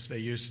doing it is they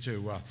used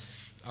to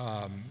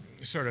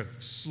sort of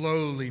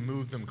slowly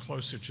move them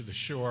closer to the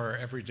shore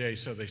every day,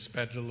 so they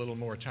spent a little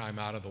more time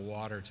out of the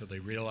water till they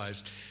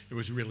realized it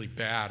was really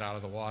bad out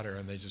of the water,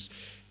 and they just,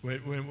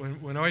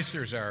 when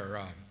oysters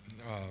are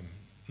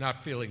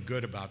not feeling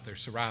good about their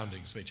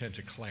surroundings, they tend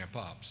to clamp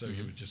up. So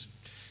you would just,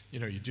 you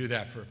do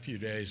that for a few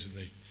days, and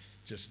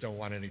just don't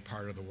want any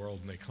part of the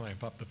world and they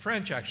clamp up. The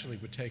French actually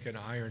would take an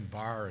iron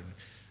bar and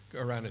go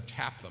around and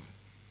tap them.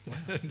 Wow.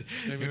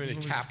 When they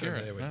tapped them,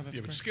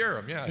 it would scare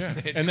them, yeah.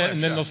 And then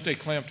they'll stay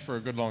clamped for a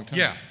good long time.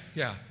 Yeah,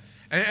 yeah.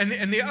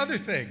 And the other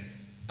thing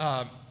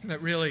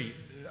that really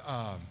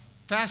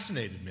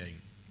fascinated me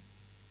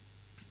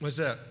was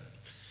that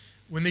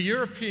when the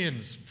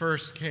Europeans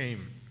first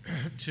came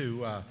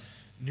to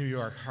New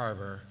York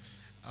Harbor,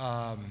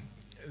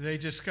 they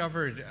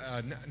discovered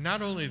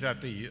not only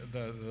that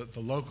the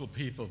local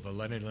people, the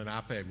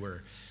Lenape,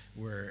 were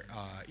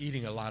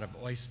eating a lot of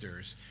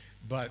oysters,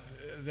 but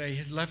they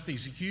had left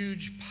these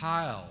huge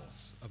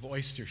piles of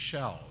oyster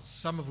shells,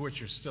 some of which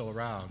are still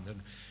around,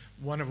 and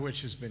one of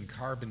which has been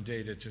carbon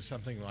dated to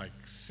something like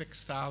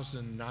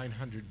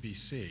 6,900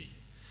 BC.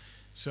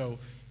 So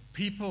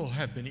people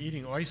have been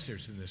eating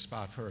oysters in this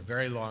spot for a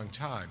very long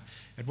time.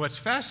 And what's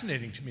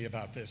fascinating to me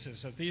about this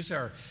is that these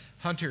are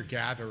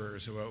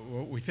hunter-gatherers,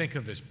 what we think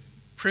of as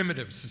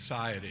primitive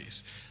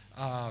societies.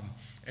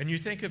 And you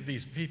think of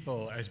these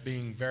people as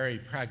being very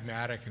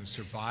pragmatic and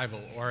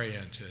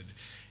survival-oriented.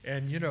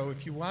 And, you know,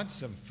 if you want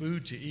some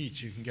food to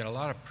eat, you can get a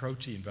lot of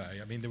protein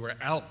value. I mean, there were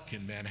elk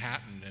in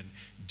Manhattan and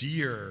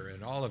deer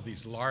and all of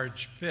these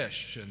large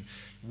fish. And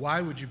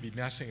why would you be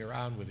messing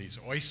around with these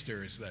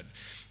oysters that,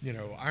 you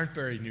know, aren't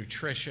very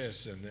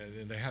nutritious and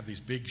they have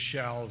these big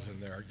shells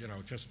and they're, you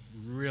know, just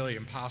really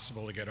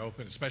impossible to get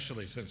open,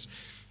 especially since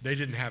they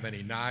didn't have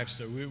any knives,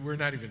 so we're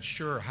not even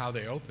sure how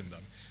they opened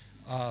them.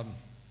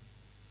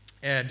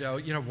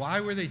 You know, why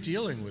were they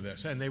dealing with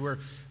this? And they were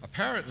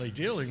apparently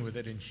dealing with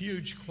it in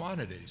huge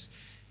quantities.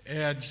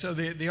 And so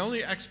the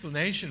only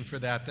explanation for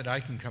that I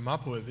can come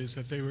up with is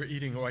that they were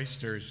eating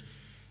oysters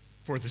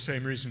for the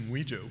same reason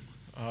we do,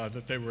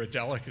 that they were a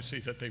delicacy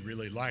that they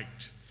really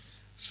liked.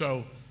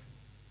 So,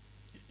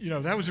 you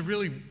know, that was a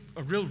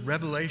real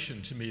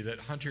revelation to me that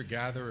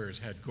hunter-gatherers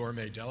had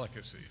gourmet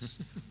delicacies.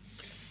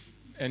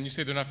 And you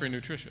say they're not very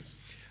nutritious?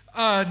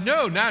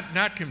 No,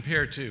 not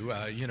compared to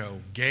you know,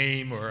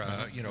 game or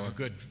you know, a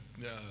good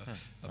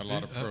a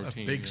lot of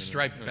protein, a big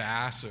striped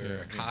bass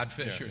or a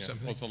codfish or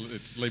something. Also,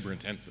 it's labor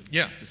intensive.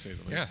 Yeah, to say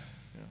the least.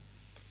 Yeah.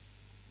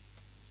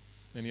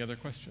 Any other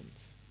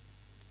questions?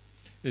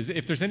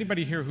 If there's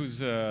anybody here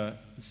who's a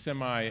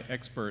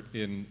semi-expert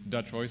in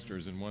Dutch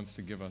oysters and wants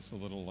to give us a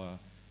little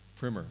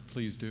primer,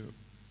 please do.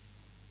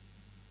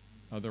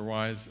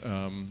 Otherwise,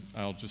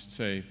 I'll just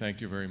say thank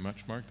you very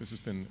much, Mark. This has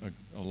been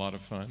a lot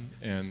of fun,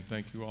 and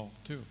thank you all,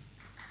 too.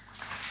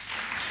 Yes.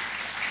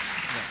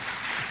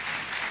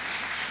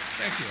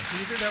 Thank you.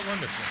 You did that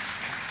wonderfully.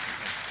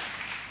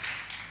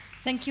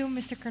 Thank you,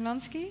 Mr.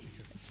 Kurlansky,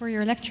 for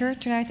your lecture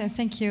tonight, and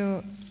thank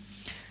you,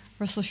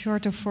 Russell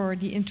Shorto, for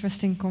the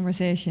interesting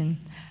conversation.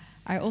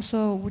 I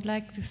also would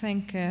like to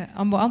thank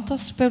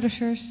Ambo-Anthos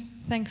publishers.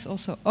 Thanks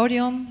also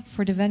Odeon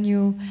for the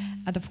venue,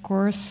 and of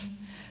course,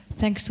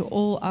 thanks to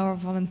all our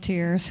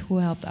volunteers who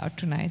helped out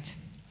tonight.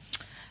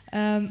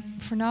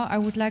 For now, I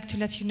would like to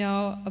let you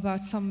know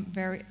about some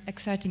very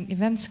exciting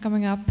events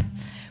coming up.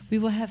 We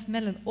will have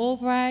Madeleine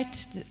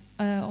Albright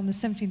on the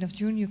 17th of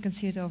June, you can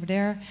see it over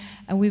there.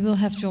 And we will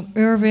have John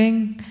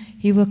Irving.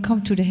 He will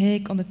come to The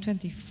Hague on the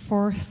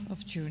 24th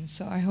of June.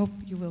 So I hope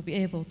you will be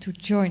able to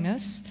join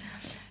us.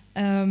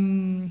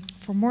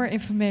 For more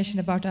information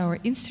about our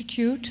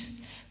institute,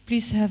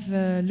 please have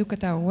a look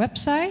at our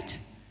website.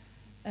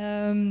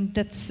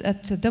 That's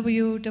at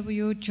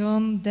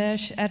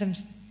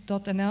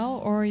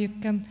www.john-adams.nl, or you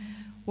can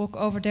walk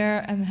over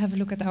there and have a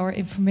look at our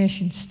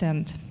information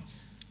stand.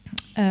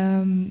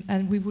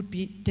 And we would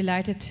be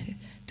delighted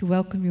to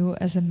welcome you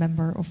as a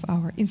member of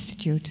our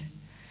institute.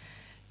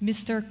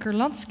 Mr.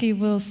 Kurlansky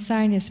will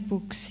sign his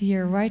books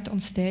here right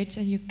on stage,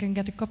 and you can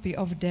get a copy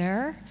over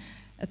there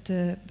at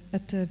the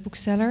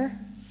bookseller.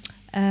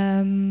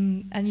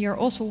 And you're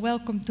also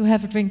welcome to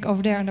have a drink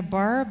over there in the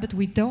bar, but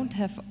we don't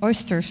have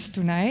oysters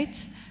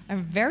tonight.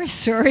 I'm very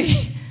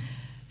sorry.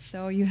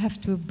 So you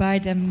have to buy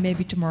them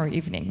maybe tomorrow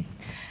evening.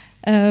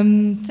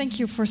 Thank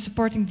you for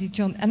supporting the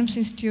John Adams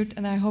Institute,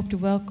 and I hope to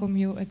welcome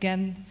you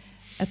again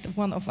at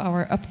one of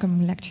our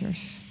upcoming lectures.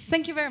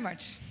 Thank you very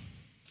much.